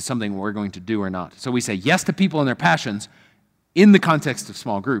something we're going to do or not. So we say yes to people and their passions in the context of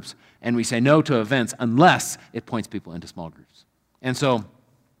small groups, and we say no to events unless it points people into small groups. And so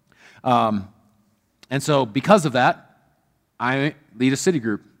because of that, I lead a city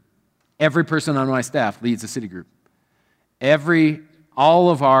group. Every person on my staff leads a city group. All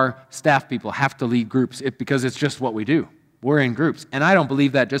of our staff people have to lead groups because it's just what we do. We're in groups. And I don't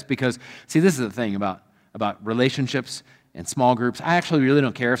believe that just because, see, this is the thing about relationships and small groups. I actually really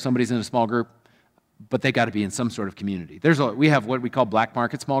don't care if somebody's in a small group, but they got to be in some sort of community. We have what we call black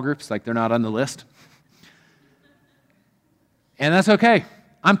market small groups, like they're not on the list. And that's okay.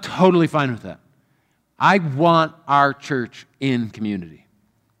 I'm totally fine with that. I want our church in community.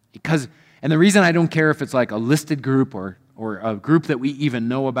 And the reason I don't care if it's like a listed group or a group that we even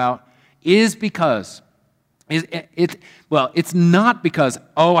know about is because it's not because,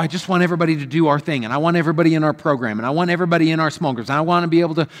 oh, I just want everybody to do our thing, and I want everybody in our program, and I want everybody in our small groups, and I want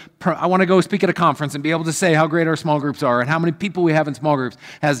to go speak at a conference and be able to say how great our small groups are and how many people we have in small groups.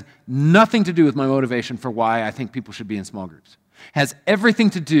 Has nothing to do with my motivation for why I think people should be in small groups. Has everything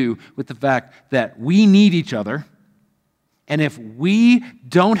to do with the fact that we need each other, and if we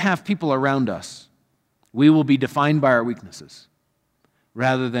don't have people around us, we will be defined by our weaknesses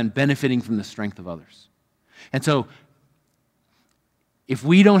rather than benefiting from the strength of others. And so, if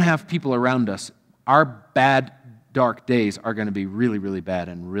we don't have people around us, our bad, dark days are going to be really, really bad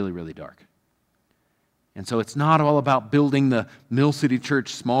and really, really dark. And so it's not all about building the Mill City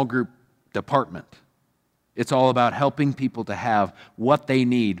Church small group department. It's all about helping people to have what they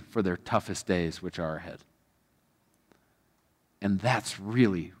need for their toughest days, which are ahead. And that's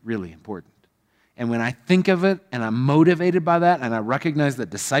really, really important. And when I think of it, and I'm motivated by that, and I recognize that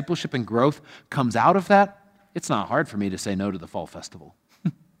discipleship and growth comes out of that, it's not hard for me to say no to the fall festival.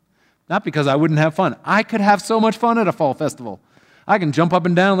 Not because I wouldn't have fun. I could have so much fun at a fall festival. I can jump up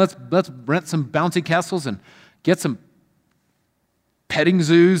and down. Let's rent some bouncy castles and get some petting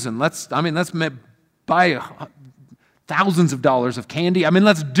zoos, and let's buy thousands of dollars of candy.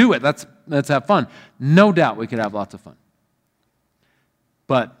 Let's do it. Let's have fun. No doubt we could have lots of fun.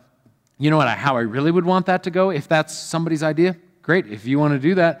 But you know how I really would want that to go if that's somebody's idea? Great. If you want to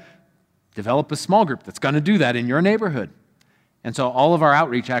do that, develop a small group that's going to do that in your neighborhood. And so all of our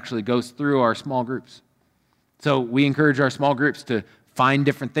outreach actually goes through our small groups. So we encourage our small groups to find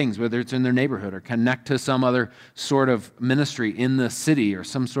different things, whether it's in their neighborhood or connect to some other sort of ministry in the city or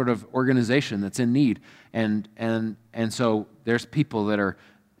some sort of organization that's in need. And so there's people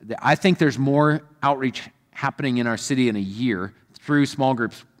I think there's more outreach happening in our city in a year through small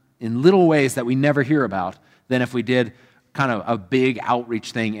groups in little ways that we never hear about than if we did kind of a big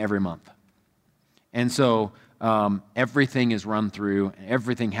outreach thing every month. And so everything is run through, and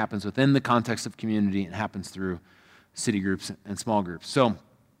everything happens within the context of community and happens through city groups and small groups. So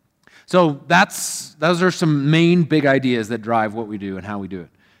those are some main big ideas that drive what we do and how we do it.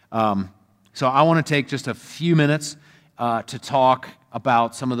 So I want to take just a few minutes to talk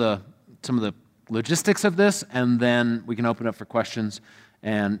about some of the logistics of this, and then we can open up for questions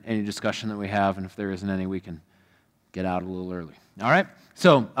and any discussion that we have, and if there isn't any, we can get out a little early. All right?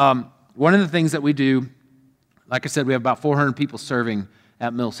 So one of the things that we do, like I said, we have about 400 people serving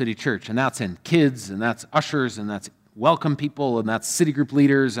at Mill City Church, and that's in kids, and that's ushers, and that's welcome people, and that's city group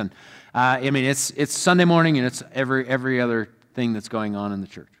leaders, and it's Sunday morning, and it's every other thing that's going on in the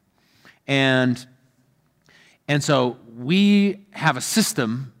church. And so we have a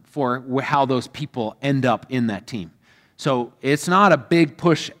system for how those people end up in that team. So it's not a big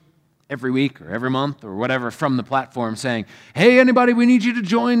push every week or every month or whatever from the platform saying, hey, anybody, we need you to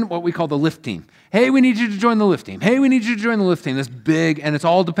join what we call the lift team. Hey, we need you to join the lift team. Hey, we need you to join the lift team. This big, and it's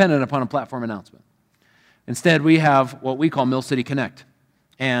all dependent upon a platform announcement. Instead, we have what we call Mill City Connect.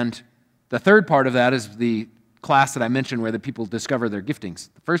 And the third part of that is the class that I mentioned where the people discover their giftings.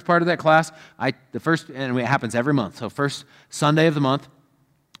 The first part of that class, and it happens every month. So first Sunday of the month,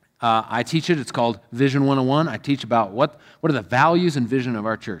 I teach it. It's called Vision 101. I teach about what are the values and vision of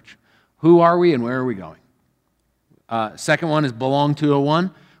our church. Who are we and where are we going? Second one is Belong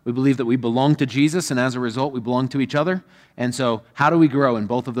 201. We believe that we belong to Jesus, and as a result, we belong to each other. And so how do we grow in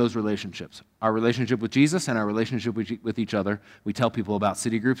both of those relationships? Our relationship with Jesus and our relationship with each other. We tell people about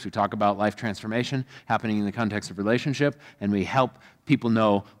city groups. We talk about life transformation happening in the context of relationship, and we help people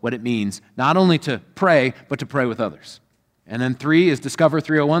know what it means not only to pray, but to pray with others. And then 3 is Discover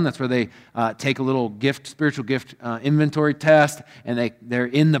 301. That's where they take a little spiritual gift inventory test, and they're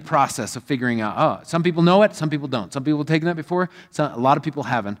in the process of figuring out, some people know it, some people don't. Some people have taken that before, a lot of people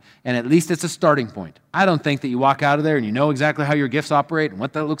haven't, and at least it's a starting point. I don't think that you walk out of there and you know exactly how your gifts operate and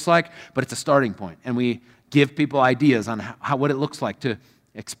what that looks like, but it's a starting point. And we give people ideas on what it looks like to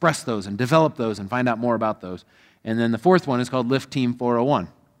express those and develop those and find out more about those. And then the 4th one is called Lift Team 401.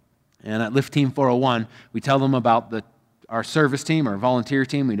 And at Lift Team 401, we tell them about our service team, our volunteer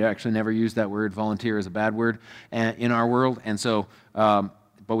team. We actually never use that word. Volunteer is a bad word in our world. And so,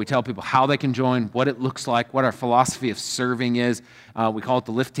 but we tell people how they can join, what it looks like, what our philosophy of serving is. We call it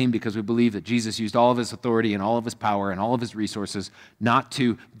the Lift Team because we believe that Jesus used all of his authority and all of his power and all of his resources not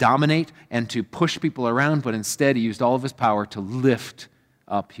to dominate and to push people around, but instead he used all of his power to lift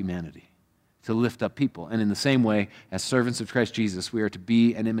up humanity, to lift up people. And in the same way, as servants of Christ Jesus, we are to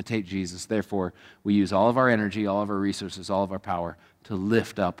be and imitate Jesus. Therefore, we use all of our energy, all of our resources, all of our power to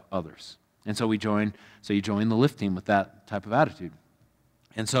lift up others. And so you join the lift team with that type of attitude.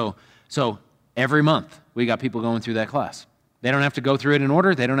 And so every month, we got people going through that class. They don't have to go through it in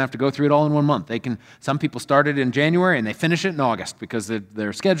order. They don't have to go through it all in one month. Some people start it in January and they finish it in August because of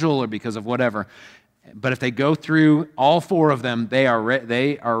their schedule or because of whatever. But if they go through all 4 of them, they are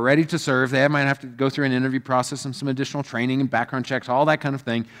ready to serve. They might have to go through an interview process and some additional training and background checks, all that kind of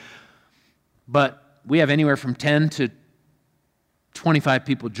thing. But we have anywhere from 10 to 25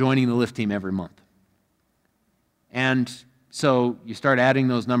 people joining the lift team every month. And so you start adding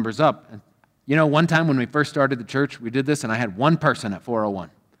those numbers up. You know, one time when we first started the church, we did this, and I had one person at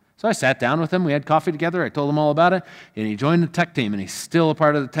 401. So I sat down with him. We had coffee together. I told him all about it. And he joined the tech team, and he's still a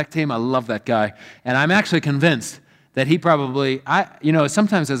part of the tech team. I love that guy. And I'm actually convinced that he probably,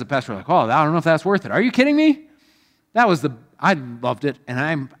 sometimes as a pastor, like, I don't know if that's worth it. Are you kidding me? I loved it. And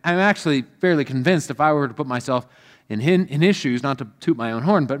I'm actually fairly convinced if I were to put myself in his shoes, not to toot my own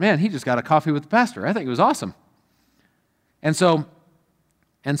horn, but man, he just got a coffee with the pastor. I think it was awesome. And so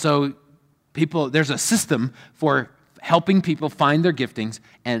people, there's a system for helping people find their giftings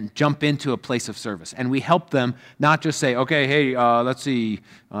and jump into a place of service. And we help them not just say, okay, hey, let's see,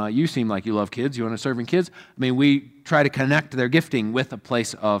 you seem like you love kids. You want to serve in kids? I mean, we try to connect their gifting with a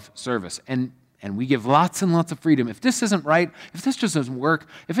place of service. And we give lots and lots of freedom. If this isn't right, if this just doesn't work,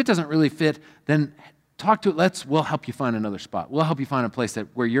 if it doesn't really fit, then talk to it. We'll help you find another spot. We'll help you find a place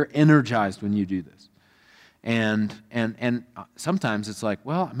where you're energized when you do this. And sometimes it's like,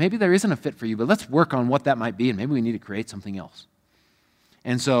 well, maybe there isn't a fit for you, but let's work on what that might be, and maybe we need to create something else.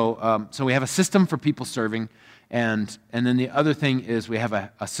 And so we have a system for people serving, and then the other thing is we have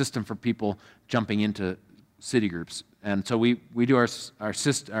a system for people jumping into city groups. And so we do our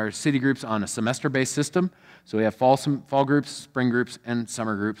city groups on a semester-based system. So we have fall groups, spring groups, and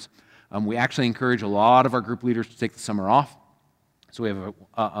summer groups. We actually encourage a lot of our group leaders to take the summer off. So we have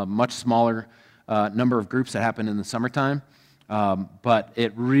a much smaller number of groups that happen in the summertime, but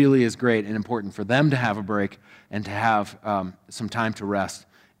it really is great and important for them to have a break and to have some time to rest.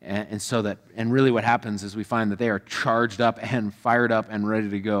 And really what happens is we find that they are charged up and fired up and ready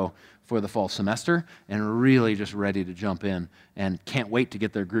to go for the fall semester and really just ready to jump in and can't wait to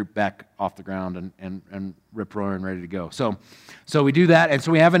get their group back off the ground and rip-roaring ready to go. So we do that, and so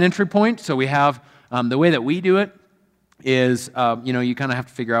we have an entry point. So we have the way that we do it is, you kind of have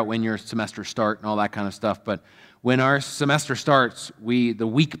to figure out when your semester start and all that kind of stuff. But when our semester starts, the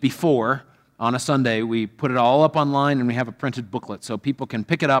week before, on a Sunday, we put it all up online and we have a printed booklet so people can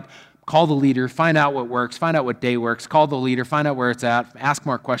pick it up, call the leader, find out what works, find out what day works, call the leader, find out where it's at, ask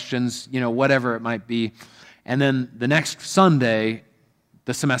more questions, whatever it might be. And then the next Sunday,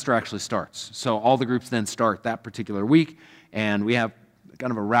 the semester actually starts. So all the groups then start that particular week, and we have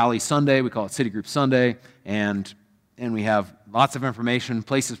kind of a rally Sunday. We call it City Group Sunday, and we have lots of information,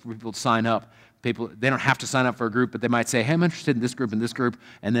 places for people to sign up. People, they don't have to sign up for a group, but they might say, hey, I'm interested in this group and this group,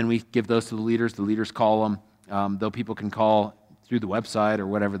 and then we give those to the leaders. The leaders call them, though people can call through the website or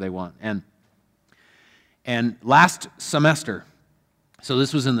whatever they want. And last semester, so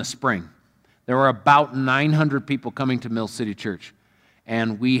this was in the spring, there were about 900 people coming to Mill City Church,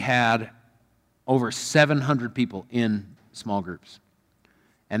 and we had over 700 people in small groups.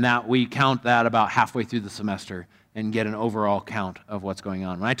 And that we count that about halfway through the semester and get an overall count of what's going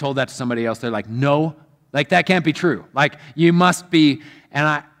on. When I told that to somebody else, they're like, no, like that can't be true. Like you must be, and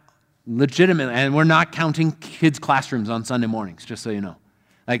I legitimately, and we're not counting kids' classrooms on Sunday mornings, just so you know.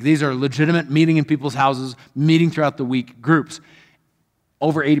 Like these are legitimate meeting in people's houses, meeting throughout the week, groups.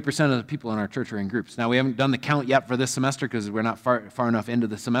 Over 80% of the people in our church are in groups. Now, we haven't done the count yet for this semester because we're not far enough into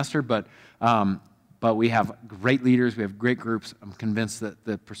the semester, but we have great leaders, we have great groups. I'm convinced that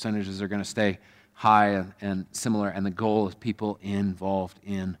the percentages are going to stay high and similar, and the goal is people involved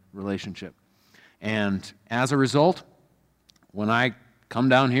in relationship. And as a result, when I come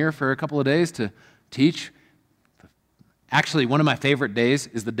down here for a couple of days to teach, actually one of my favorite days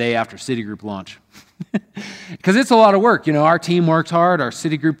is the day after City Group launch. Because it's a lot of work. You know, our team works hard, our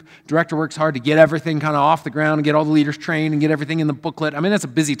City Group director works hard to get everything kind of off the ground and get all the leaders trained and get everything in the booklet. I mean, that's a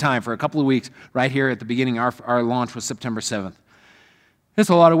busy time for a couple of weeks right here at the beginning. Our launch was September 7th. It's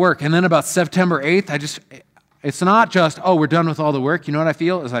a lot of work. And then about September 8th, it's not just, oh, we're done with all the work. You know what I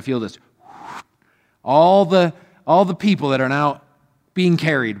feel? I feel this. All the people that are now being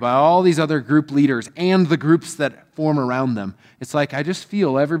carried by all these other group leaders and the groups that form around them. It's like I just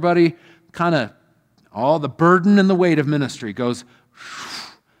feel everybody kind of, all the burden and the weight of ministry goes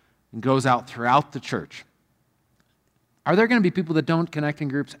out throughout the church. Are there going to be people that don't connect in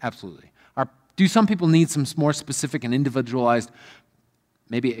groups? Absolutely. Do some people need some more specific and individualized,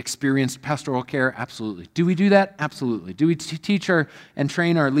 maybe experienced pastoral care? Absolutely. Do we do that? Absolutely. Do we teach and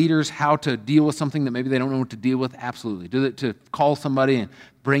train our leaders how to deal with something that maybe they don't know what to deal with? Absolutely. Do it to call somebody and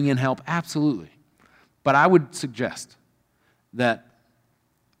bring in help? Absolutely. But I would suggest that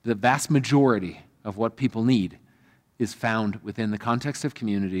the vast majority of what people need is found within the context of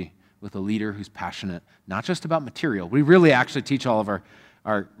community with a leader who's passionate, not just about material. We really actually teach all of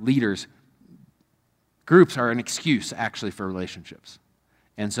our leaders, groups are an excuse actually for relationships.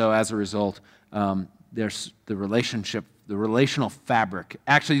 And so as a result, there's the relationship, the relational fabric.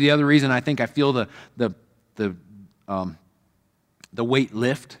 Actually, the other reason I think I feel the weight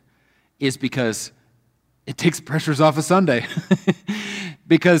lift is because it takes pressures off of Sunday.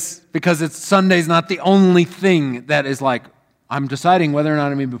 because Sunday's not the only thing that is like, I'm deciding whether or not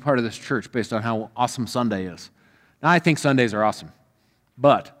I'm going to be part of this church based on how awesome Sunday is. Now, I think Sundays are awesome,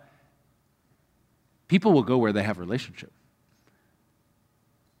 but people will go where they have relationship.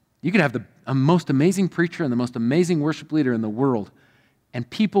 You could have the most amazing preacher and the most amazing worship leader in the world, and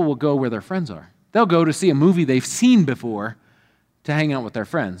people will go where their friends are. They'll go to see a movie they've seen before to hang out with their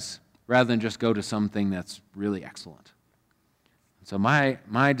friends, rather than just go to something that's really excellent. So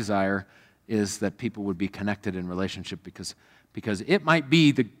my desire is that people would be connected in relationship because it might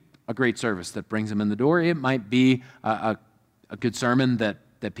be a great service that brings them in the door. It might be a good sermon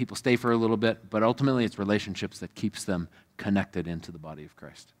that people stay for a little bit, but ultimately it's relationships that keeps them connected into the body of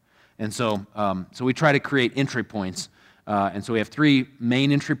Christ. And so we try to create entry points. And so we have 3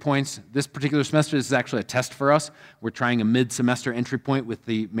 main entry points. This particular semester, this is actually a test for us. We're trying a mid-semester entry point with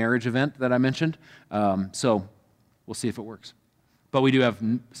the marriage event that I mentioned. So we'll see if it works. But we do have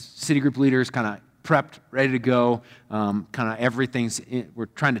city group leaders kind of prepped, ready to go. Kind of everything's, we're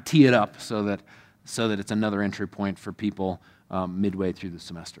trying to tee it up so that it's another entry point for people midway through the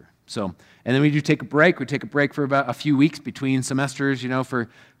semester. So, and then we do take a break. We take a break for about a few weeks between semesters, for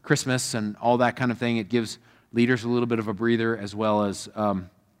Christmas and all that kind of thing. It gives leaders a little bit of a breather, as well as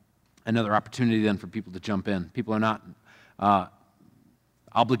another opportunity then for people to jump in. People are not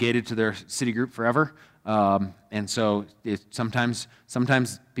obligated to their city group forever, and so sometimes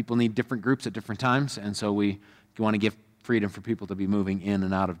people need different groups at different times, and so we want to give freedom for people to be moving in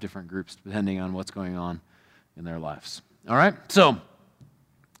and out of different groups depending on what's going on in their lives. All right, so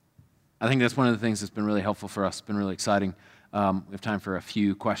I think that's one of the things that's been really helpful for us. It's been really exciting. We have time for a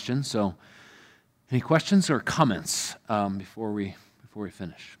few questions. So, any questions or comments before we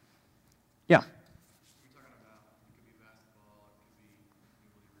finish? Yeah. You're talking about it could be basketball, it could be new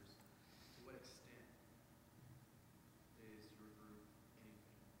believers. To what extent is your group anything?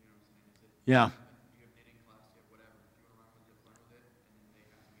 You know what I'm saying? Is it Yeah. you have knitting class, you have whatever. If you want to rock with it, learn with it, and then they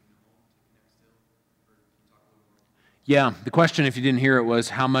have to meet in the home to connect still? Or can you talk a little more? Yeah. The question, if you didn't hear it,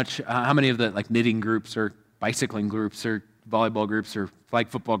 was how many of the knitting groups or bicycling groups or volleyball groups or flag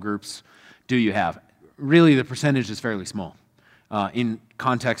football groups do you have? Really, the percentage is fairly small. in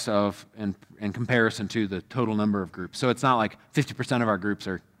context of and in comparison to the total number of groups. So it's not like 50% of our groups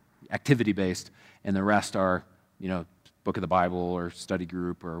are activity-based and the rest are, book of the Bible or study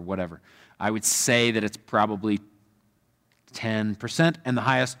group or whatever. I would say that it's probably 10%, and the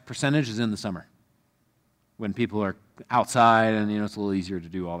highest percentage is in the summer when people are outside and, it's a little easier to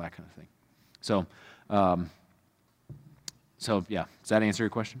do all that kind of thing. So, yeah, does that answer your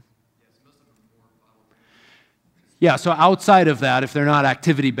question? Yeah, so outside of that, if they're not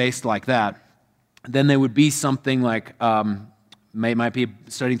activity-based like that, then they would be something like, might be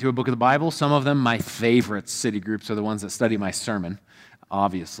studying through a book of the Bible. Some of them, my favorite city groups are the ones that study my sermon,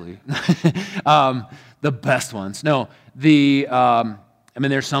 obviously. The best ones. No,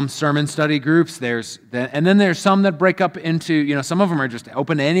 there's some sermon study groups. And then there's some that break up into, some of them are just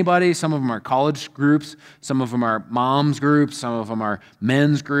open to anybody. Some of them are college groups. Some of them are moms groups. Some of them are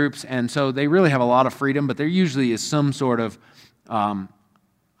men's groups. And so they really have a lot of freedom, but there usually is some sort of, I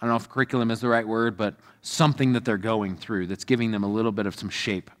don't know if curriculum is the right word, but something that they're going through that's giving them a little bit of some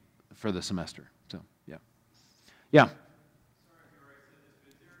shape for the semester. So, yeah. Yeah.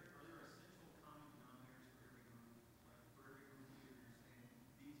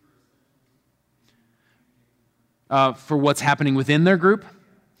 For what's happening within their group.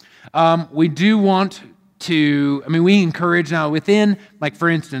 We do want to, we encourage now within, like for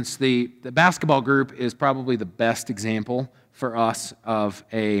instance, the basketball group is probably the best example for us of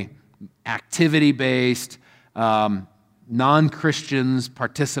a activity-based, non-Christians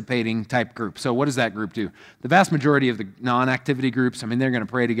participating type group. So what does that group do? The vast majority of the non-activity groups, they're going to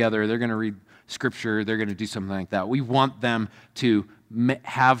pray together, they're going to read scripture, they're going to do something like that. We want them to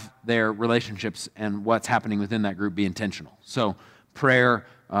have their relationships and what's happening within that group be intentional. So prayer,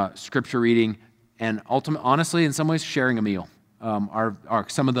 scripture reading, and honestly, in some ways, sharing a meal are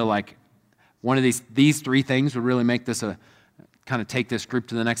some of the one of these three things would really make this kind of take this group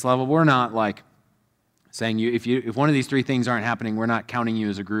to the next level. We're not saying if one of these three things aren't happening, we're not counting you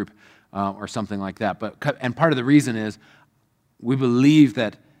as a group or something like that. And part of the reason is we believe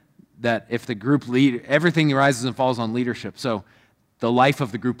that if the group lead, everything rises and falls on leadership. So the life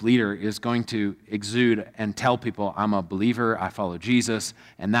of the group leader is going to exude and tell people, I'm a believer, I follow Jesus,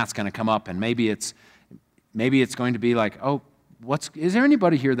 and that's going to come up. And maybe it's going to be like, oh, is there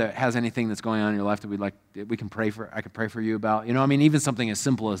anybody here that has anything that's going on in your life that I can pray for you about? Even something as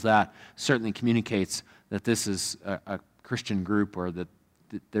simple as that certainly communicates that this is a Christian group or that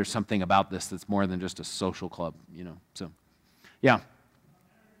there's something about this that's more than just a social club, So, yeah.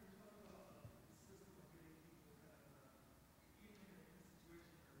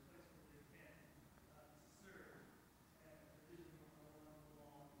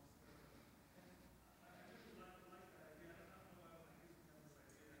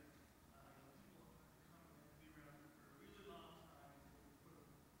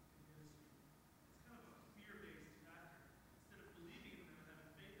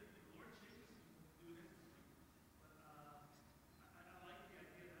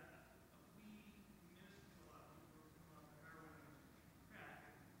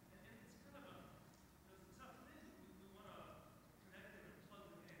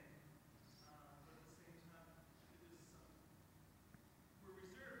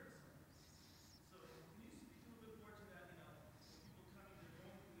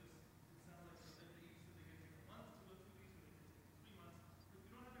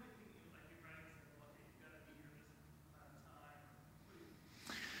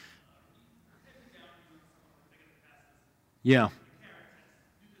 Yeah.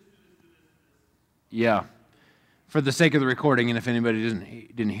 Yeah. For the sake of the recording, and if anybody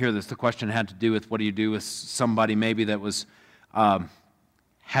didn't hear this, the question had to do with what do you do with somebody maybe that was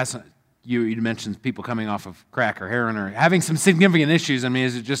you mentioned people coming off of crack or heroin or having some significant issues.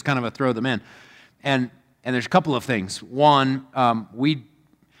 Is it just kind of a throw them in? And there's a couple of things. One, we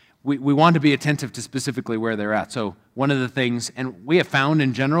want to be attentive to specifically where they're at. So one of the things, and we have found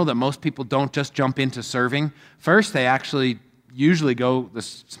in general that most people don't just jump into serving. First, they actually usually go the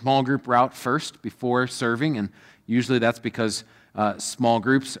small group route first before serving, and usually that's because small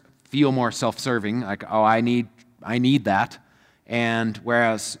groups feel more self-serving, like, oh, I need that. And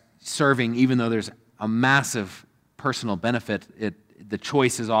whereas serving, even though there's a massive personal benefit, the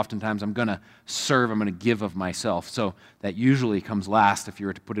choice is oftentimes I'm going to serve, I'm going to give of myself. So that usually comes last if you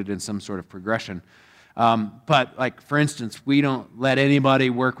were to put it in some sort of progression. But for instance, we don't let anybody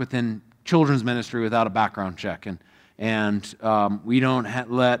work within children's ministry without a background check, and we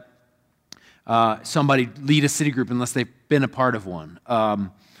don't let somebody lead a city group unless they've been a part of one.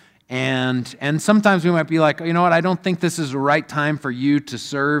 And sometimes we might be like, you know what, I don't think this is the right time for you to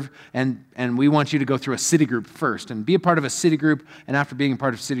serve, and we want you to go through a city group first and be a part of a city group, and after being a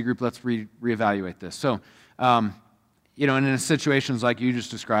part of a city group, let's reevaluate this. So, and in situations like you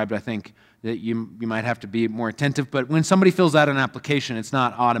just described, I think that you might have to be more attentive, but when somebody fills out an application, it's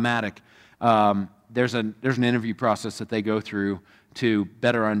not automatic. There's an interview process that they go through to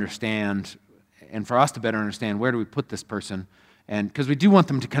better understand, and for us to better understand, where do we put this person. And because we do want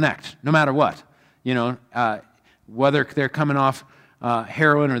them to connect, no matter what, whether they're coming off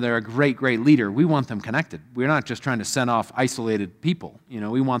heroin or they're a great, great leader, we want them connected. We're not just trying to send off isolated people.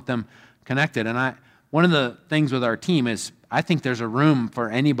 We want them connected. And one of the things with our team is I think there's a room for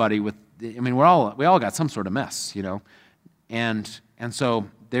anybody with. We all got some sort of mess, and so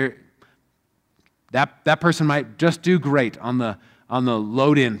that person might just do great on the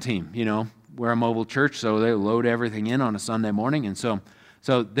load-in team, We're a mobile church, so they load everything in on a Sunday morning, and so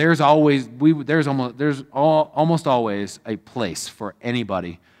there's almost always a place for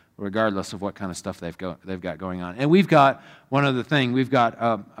anybody, regardless of what kind of stuff they've got going on. And we've got one other thing. We've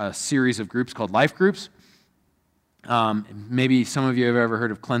got a series of groups called life groups. Maybe some of you have ever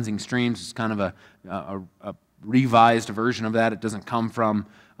heard of Cleansing Streams. It's kind of a revised version of that. It doesn't come from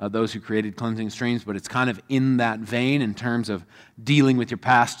those who created Cleansing Streams, but it's kind of in that vein in terms of dealing with your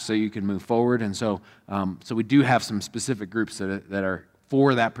past so you can move forward. And so we do have some specific groups that are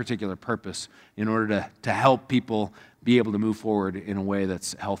for that particular purpose in order to help people be able to move forward in a way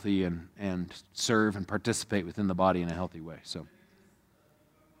that's healthy and serve and participate within the body in a healthy way. So.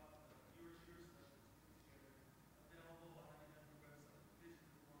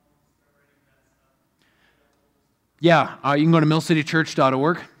 Yeah, you can go to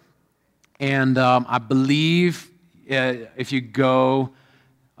millcitychurch.org, and I believe if you go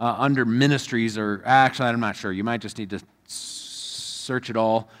under ministries, or actually I'm not sure, you might just need to search it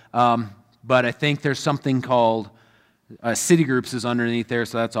all, but I think there's something called city groups is underneath there,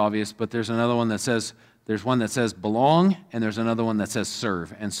 so that's obvious, but there's another one that says, there's one that says belong, and there's another one that says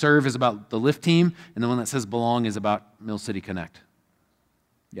serve, and serve is about the Lift team, and the one that says belong is about Mill City Connect.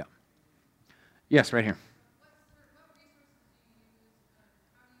 Yeah. Yes, right here.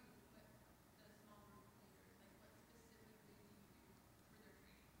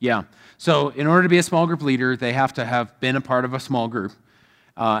 Yeah. So in order to be a small group leader, they have to have been a part of a small group.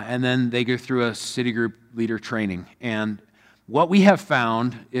 And then they go through a city group leader training. And what we have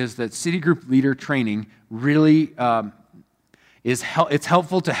found is that city group leader training really it's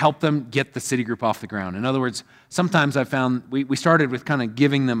helpful to help them get the city group off the ground. In other words, sometimes I found we started with kind of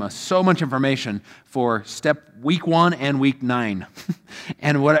giving them so much information for week 1 and week 9.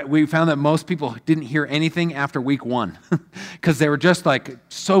 And what we found that most people didn't hear anything after week 1 because they were just like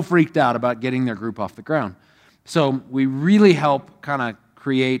so freaked out about getting their group off the ground. So we really help kind of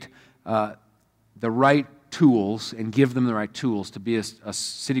create the right tools and give them the right tools to be a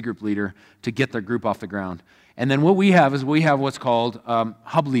city group leader to get their group off the ground. And then what we have is what's called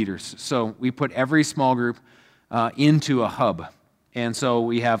hub leaders. So we put every small group into a hub. And so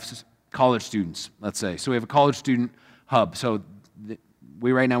we have college students, let's say. So we have a college student hub. So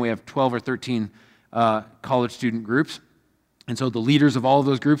right now we have 12 or 13 college student groups. And so the leaders of all of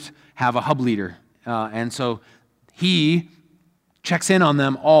those groups have a hub leader. And so he checks in on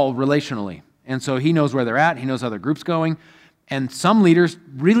them all relationally. And so he knows where they're at. He knows how their group's going. And some leaders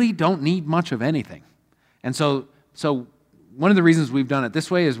really don't need much of anything. And so one of the reasons we've done it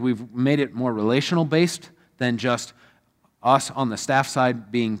this way is we've made it more relational based than just us on the staff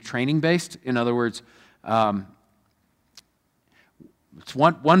side being training based. In other words,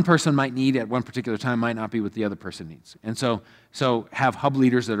 one person might need at one particular time might not be what the other person needs. And so have hub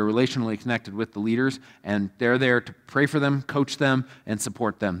leaders that are relationally connected with the leaders, and they're there to pray for them, coach them, and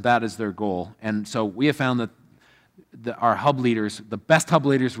support them. That is their goal. And so we have found that our hub leaders, the best hub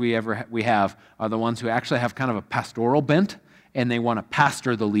leaders we have, are the ones who actually have kind of a pastoral bent, and they want to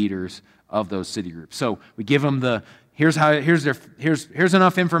pastor the leaders of those city groups. So we give them here's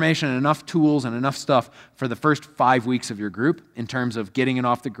enough information and enough tools and enough stuff for the first 5 weeks of your group in terms of getting it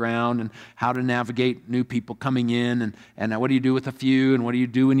off the ground and how to navigate new people coming in and what do you do with a few and what do you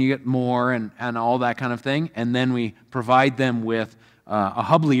do when you get more and all that kind of thing. And then we provide them with a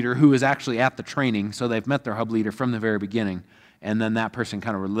hub leader who is actually at the training, so they've met their hub leader from the very beginning, and then that person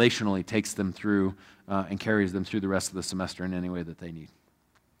kind of relationally takes them through and carries them through the rest of the semester in any way that they need.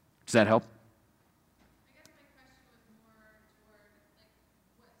 Does that help? I guess my question was more toward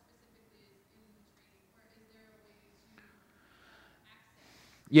what specifically is in the training, or is there a way to access?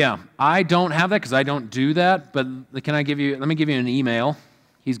 Yeah, I don't have that because I don't do that, but let me give you an email.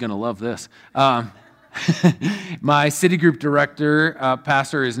 He's going to love this. My city group director,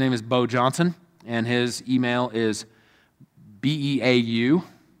 pastor, his name is Bo Johnson, and his email is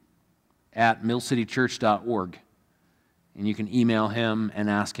beau@millcitychurch.org. And you can email him and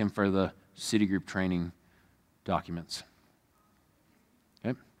ask him for the city group training documents.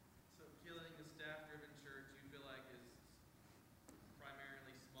 Okay? So killing the staff-driven church, you feel like is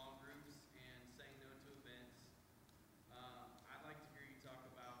primarily small groups and saying no to events. I'd like to hear you talk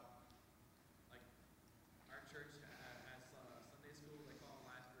about, like, our church has Sunday school. They call them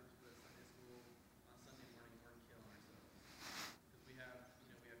life groups, but Sunday school on Sunday morning we're killing ourselves because we have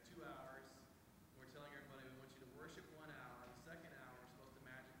 2 hours. We're telling everybody we want you to worship 1 hour. The second hour we're supposed to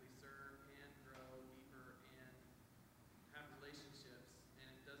magically serve and grow deeper and have relationships,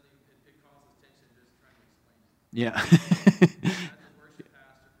 and it causes tension just trying to explain it. Yeah. As a worship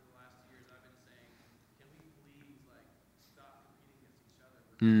pastor for the last 2 years, I've been saying, can we please stop competing against each other?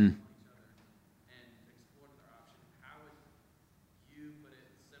 We're competing on each other and explore another option. How would you put it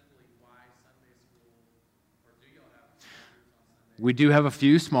simply? Why Sunday school, or do y'all have small groups on Sunday? We do have a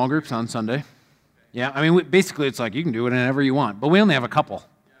few small groups on Sunday. Yeah, I mean, basically it's like you can do it whenever you want, but we only have a couple.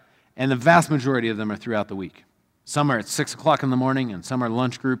 And the vast majority of them are throughout the week. Some are at 6 o'clock in the morning, and some are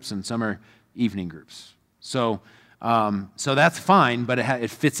lunch groups, and some are evening groups. So that's fine, but it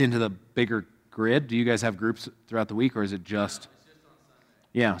fits into the bigger grid. Do you guys have groups throughout the week, or is it just? It's just on Sunday.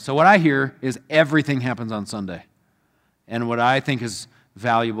 Yeah, so what I hear is everything happens on Sunday. And what I think is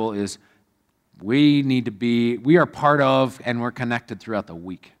valuable is we are part of and we're connected throughout the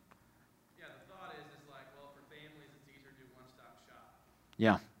week. Yeah, the thought is well, for families it's easier to do one-stop shop.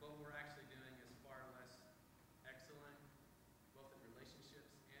 Yeah. What we're actually doing is far less excellent, both in relationships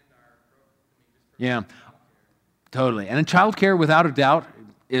and Yeah, totally. And in childcare, without a doubt,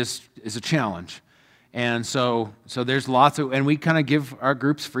 is a challenge. And so there's lots of, and we kind of give our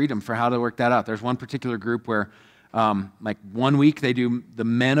groups freedom for how to work that out. There's one particular group where, 1 week they do the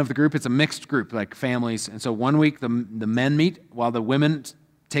men of the group. It's a mixed group, like families. And so 1 week the men meet while the women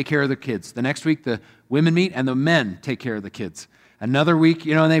take care of the kids. The next week the women meet and the men take care of the kids. Another week,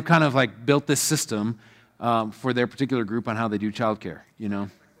 and they've kind of built this system for their particular group on how they do childcare. My question is,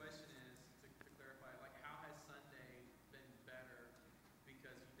 to clarify, how has Sunday been better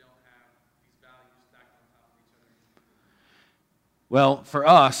because you don't have these values stacked on top of each other? Well, for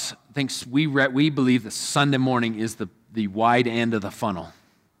us, I think we believe that Sunday morning is the wide end of the funnel.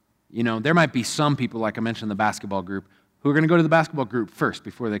 There might be some people, like I mentioned, the basketball group, who are going to go to the basketball group first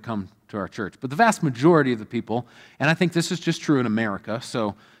before they come to our church. But the vast majority of the people, and I think this is just true in America,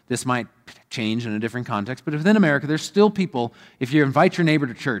 so this might change in a different context, but within America, there's still people, if you invite your neighbor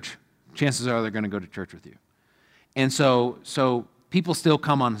to church, chances are they're going to go to church with you. And so people still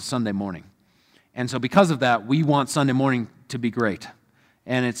come on Sunday morning. And so because of that, we want Sunday morning to be great.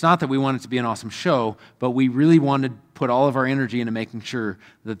 And it's not that we want it to be an awesome show, but we really want to put all of our energy into making sure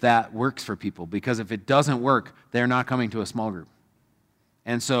that works for people. Because if it doesn't work, they're not coming to a small group.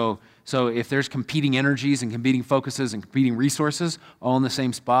 And so if there's competing energies and competing focuses and competing resources all in the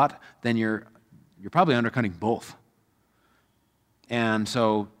same spot, then you're probably undercutting both. And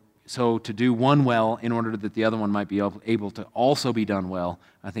so to do one well in order that the other one might be able to also be done well,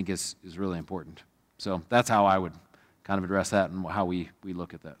 I think is really important. So that's how I would kind of address that and how we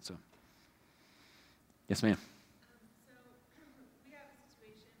look at that. So, yes, ma'am. So we have a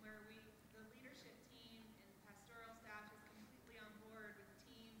situation where the leadership team and pastoral staff is completely on board with the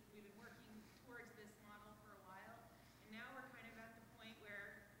teams. We've been working towards this model for a while, and now we're kind of at the point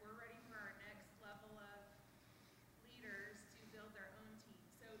where we're ready for our next level of leaders to build their own team.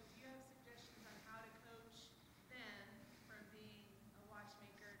 So do you have suggestions on how to coach them from being a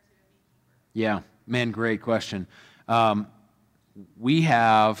watchmaker to a beekeeper? Yeah, man, great question. I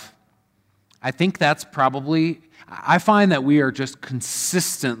think that's probably, I find that we are just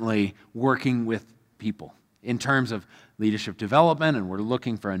consistently working with people in terms of leadership development, and we're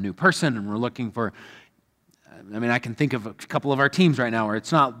looking for a new person, and we're looking for, I can think of a couple of our teams right now where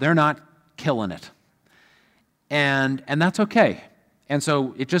they're not killing it. And that's okay. And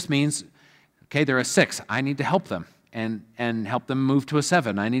so it just means, okay, they're a 6. I need to help them and help them move to a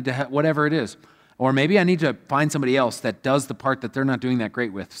 7. I need to, whatever it is. Or maybe I need to find somebody else that does the part that they're not doing that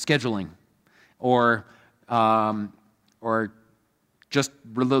great with, scheduling, or just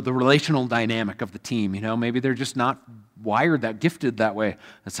the relational dynamic of the team. Maybe they're just not gifted that way.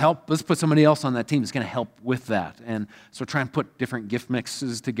 Let's put somebody else on that team that's going to help with that. And so try and put different gift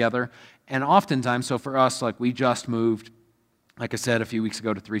mixes together. And oftentimes, so for us, we just moved, like I said, a few weeks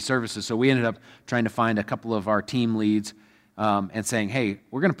ago to 3 services. So we ended up trying to find a couple of our team leads and saying, hey,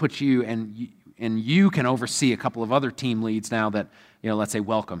 we're going to put you and you can oversee a couple of other team leads now that, let's say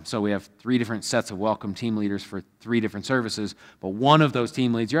welcome. So we have 3 different sets of welcome team leaders for 3 different services, but one of those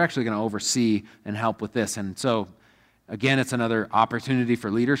team leads you're actually going to oversee and help with this. And so, again, it's another opportunity for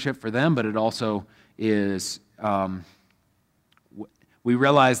leadership for them, but it also is, we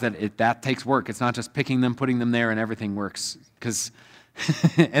realize that that takes work. It's not just picking them, putting them there, and everything works.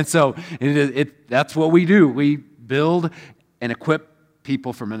 And so that's what we do. We build and equip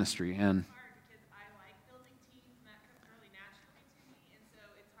people for ministry. And Hard because I like building teams, and that comes really naturally to me, and so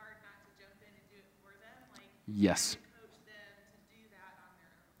it's hard not to jump in and do it for them. Like, yes. trying to coach them to do that on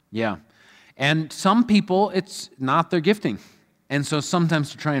their own. Yeah. And some people, it's not their gifting. And so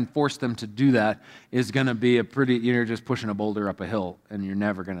sometimes to try and force them to do that is going to be you're just pushing a boulder up a hill, and you're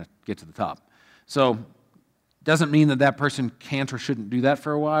never going to get to the top. So doesn't mean that person can't or shouldn't do that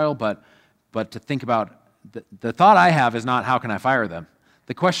for a while, but to think about, the thought I have is not how can I fire them.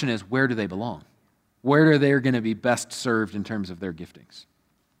 The question is, where do they belong? Where are they going to be best served in terms of their giftings?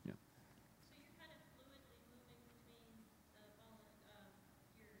 Yeah. So you're kind of fluidly moving between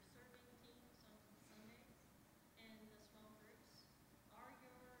your serving teams on Sundays and the small groups. Are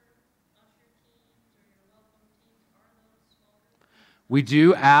your usher teams or your welcome teams, are those small groups? We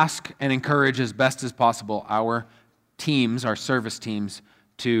do ask and encourage as best as possible our teams, our service teams,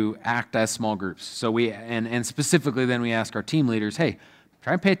 to act as small groups. So and specifically then we ask our team leaders, hey,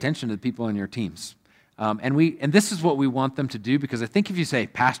 try and pay attention to the people in your teams. And this is what we want them to do, because I think if you say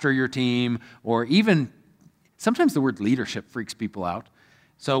pastor your team, or even sometimes the word leadership freaks people out.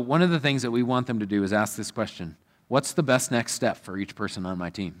 So one of the things that we want them to do is ask this question: what's the best next step for each person on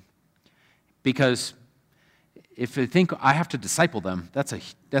my team? Because if they think I have to disciple them, that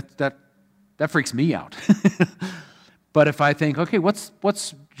freaks me out. But if I think, okay,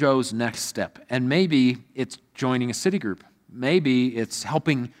 what's Joe's next step? And maybe it's joining a city group. Maybe it's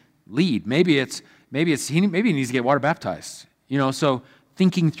helping lead. Maybe he needs to get water baptized. So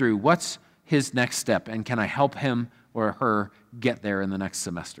thinking through what's his next step, and can I help him or her get there in the next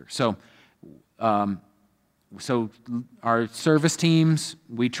semester? So our service teams,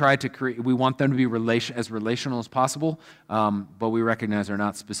 we want them to be as relational as possible, but we recognize they're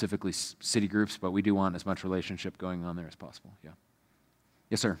not specifically city groups, but we do want as much relationship going on there as possible. Yeah.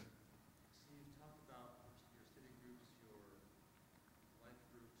 Yes, sir. So you talked about your city groups, your life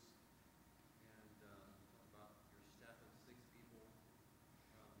groups, and you talked about your staff of 6 people.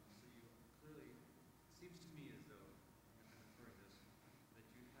 So you clearly, it seems to me as though, I'm inferring this, that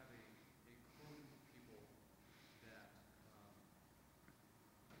you have a core group of people that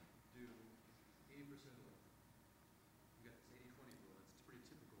do 80% of the work. You got this 80-20 rule. It's pretty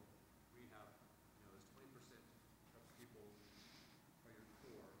typical. We have, there's 20% of people are your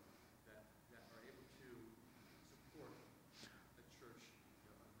core that are able to support a church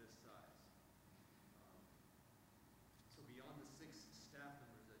of this size. So beyond the 6 staff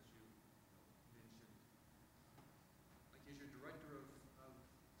members that you mentioned, like, is your director of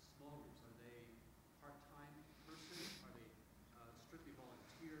small groups, are they part-time person? Are they strictly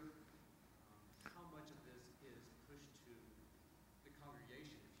volunteer? How much of this is pushed to the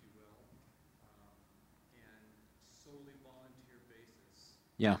congregation, if you will, and solely volunteer basis?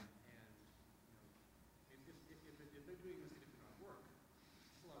 Yeah. And if they're doing this significant amount of work,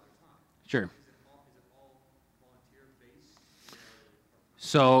 it's a lot of their time. Sure. Is it all volunteer based?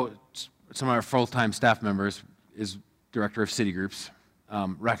 So some of our full-time staff members is director of city groups,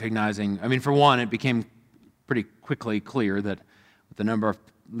 recognizing, for one, it became pretty quickly clear that with the number of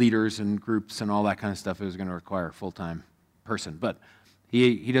leaders and groups and all that kind of stuff, it was going to require a full-time person. But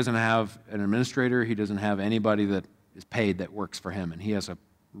he doesn't have an administrator. He doesn't have anybody that is paid that works for him. And he has a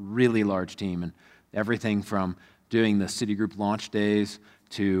really large team, and everything from doing the city group launch days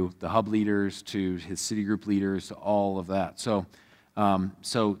to the hub leaders to his city group leaders to all of that. So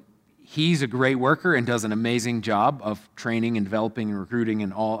he's a great worker and does an amazing job of training and developing and recruiting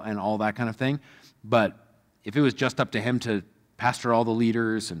and all that kind of thing. But if it was just up to him to pastor all the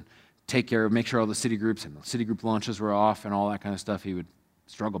leaders and make sure all the city groups and the city group launches were off and all that kind of stuff, he would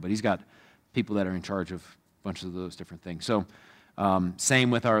struggle. But he's got people that are in charge of a bunch of those different things. So same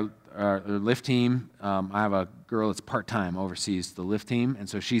with our lift team. I have a girl that's part-time, oversees the lift team, and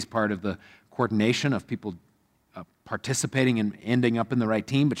so she's part of the coordination of people participating and ending up in the right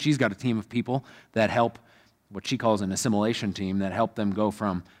team, but she's got a team of people that help, what she calls an assimilation team, that help them go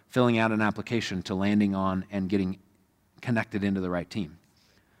from filling out an application to landing on and getting connected into the right team.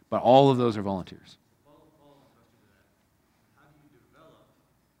 But all of those are volunteers. Follow-up question to that. How do you develop,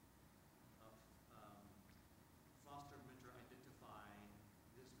 foster, mentor, identify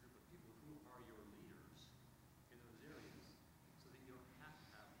this group of people who are your leaders in those areas so that you don't have to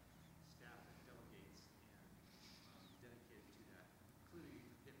have staff that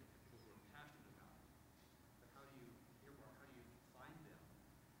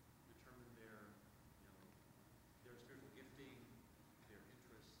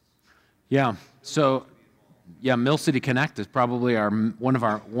Yeah. So, yeah, Mill City Connect is probably one of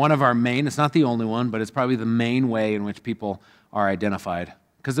our main. It's not the only one, but it's probably the main way in which people are identified.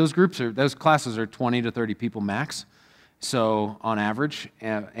 Because those classes are 20 to 30 people max, so on average,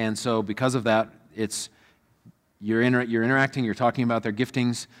 and so because of that, you're interacting, you're talking about their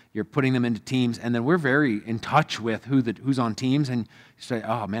giftings, you're putting them into teams, and then we're very in touch with who's on teams, and you say,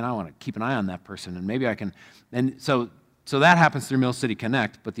 oh man, I want to keep an eye on that person, and maybe I can, and so that happens through Mill City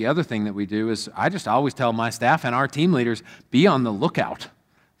Connect. But the other thing that we do is I just always tell my staff and our team leaders, be on the lookout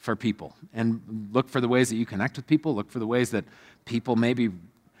for people, and look for the ways that you connect with people, look for the ways that people maybe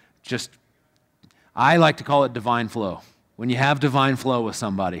I like to call it divine flow. When you have divine flow with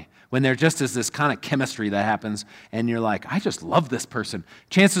somebody, when there just is this kind of chemistry that happens, and you're like, I just love this person.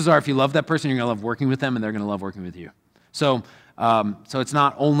 Chances are, if you love that person, you're going to love working with them, and they're going to love working with you. So it's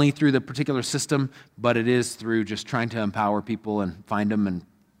not only through the particular system, but it is through just trying to empower people and find them and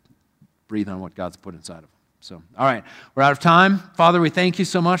breathe on what God's put inside of them. So, all right, we're out of time. Father, we thank you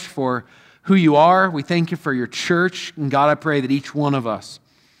so much for who you are. We thank you for your church. And God, I pray that each one of us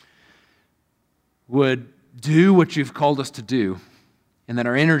would do what you've called us to do, and that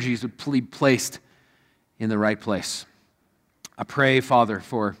our energies would be placed in the right place. I pray, Father,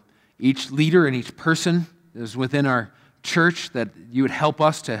 for each leader and each person that is within our church, that you would help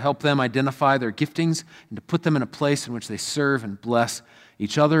us to help them identify their giftings and to put them in a place in which they serve and bless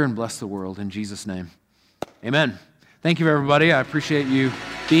each other and bless the world. In Jesus' name, amen. Thank you, everybody. I appreciate you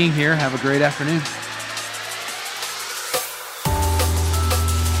being here. Have a great afternoon.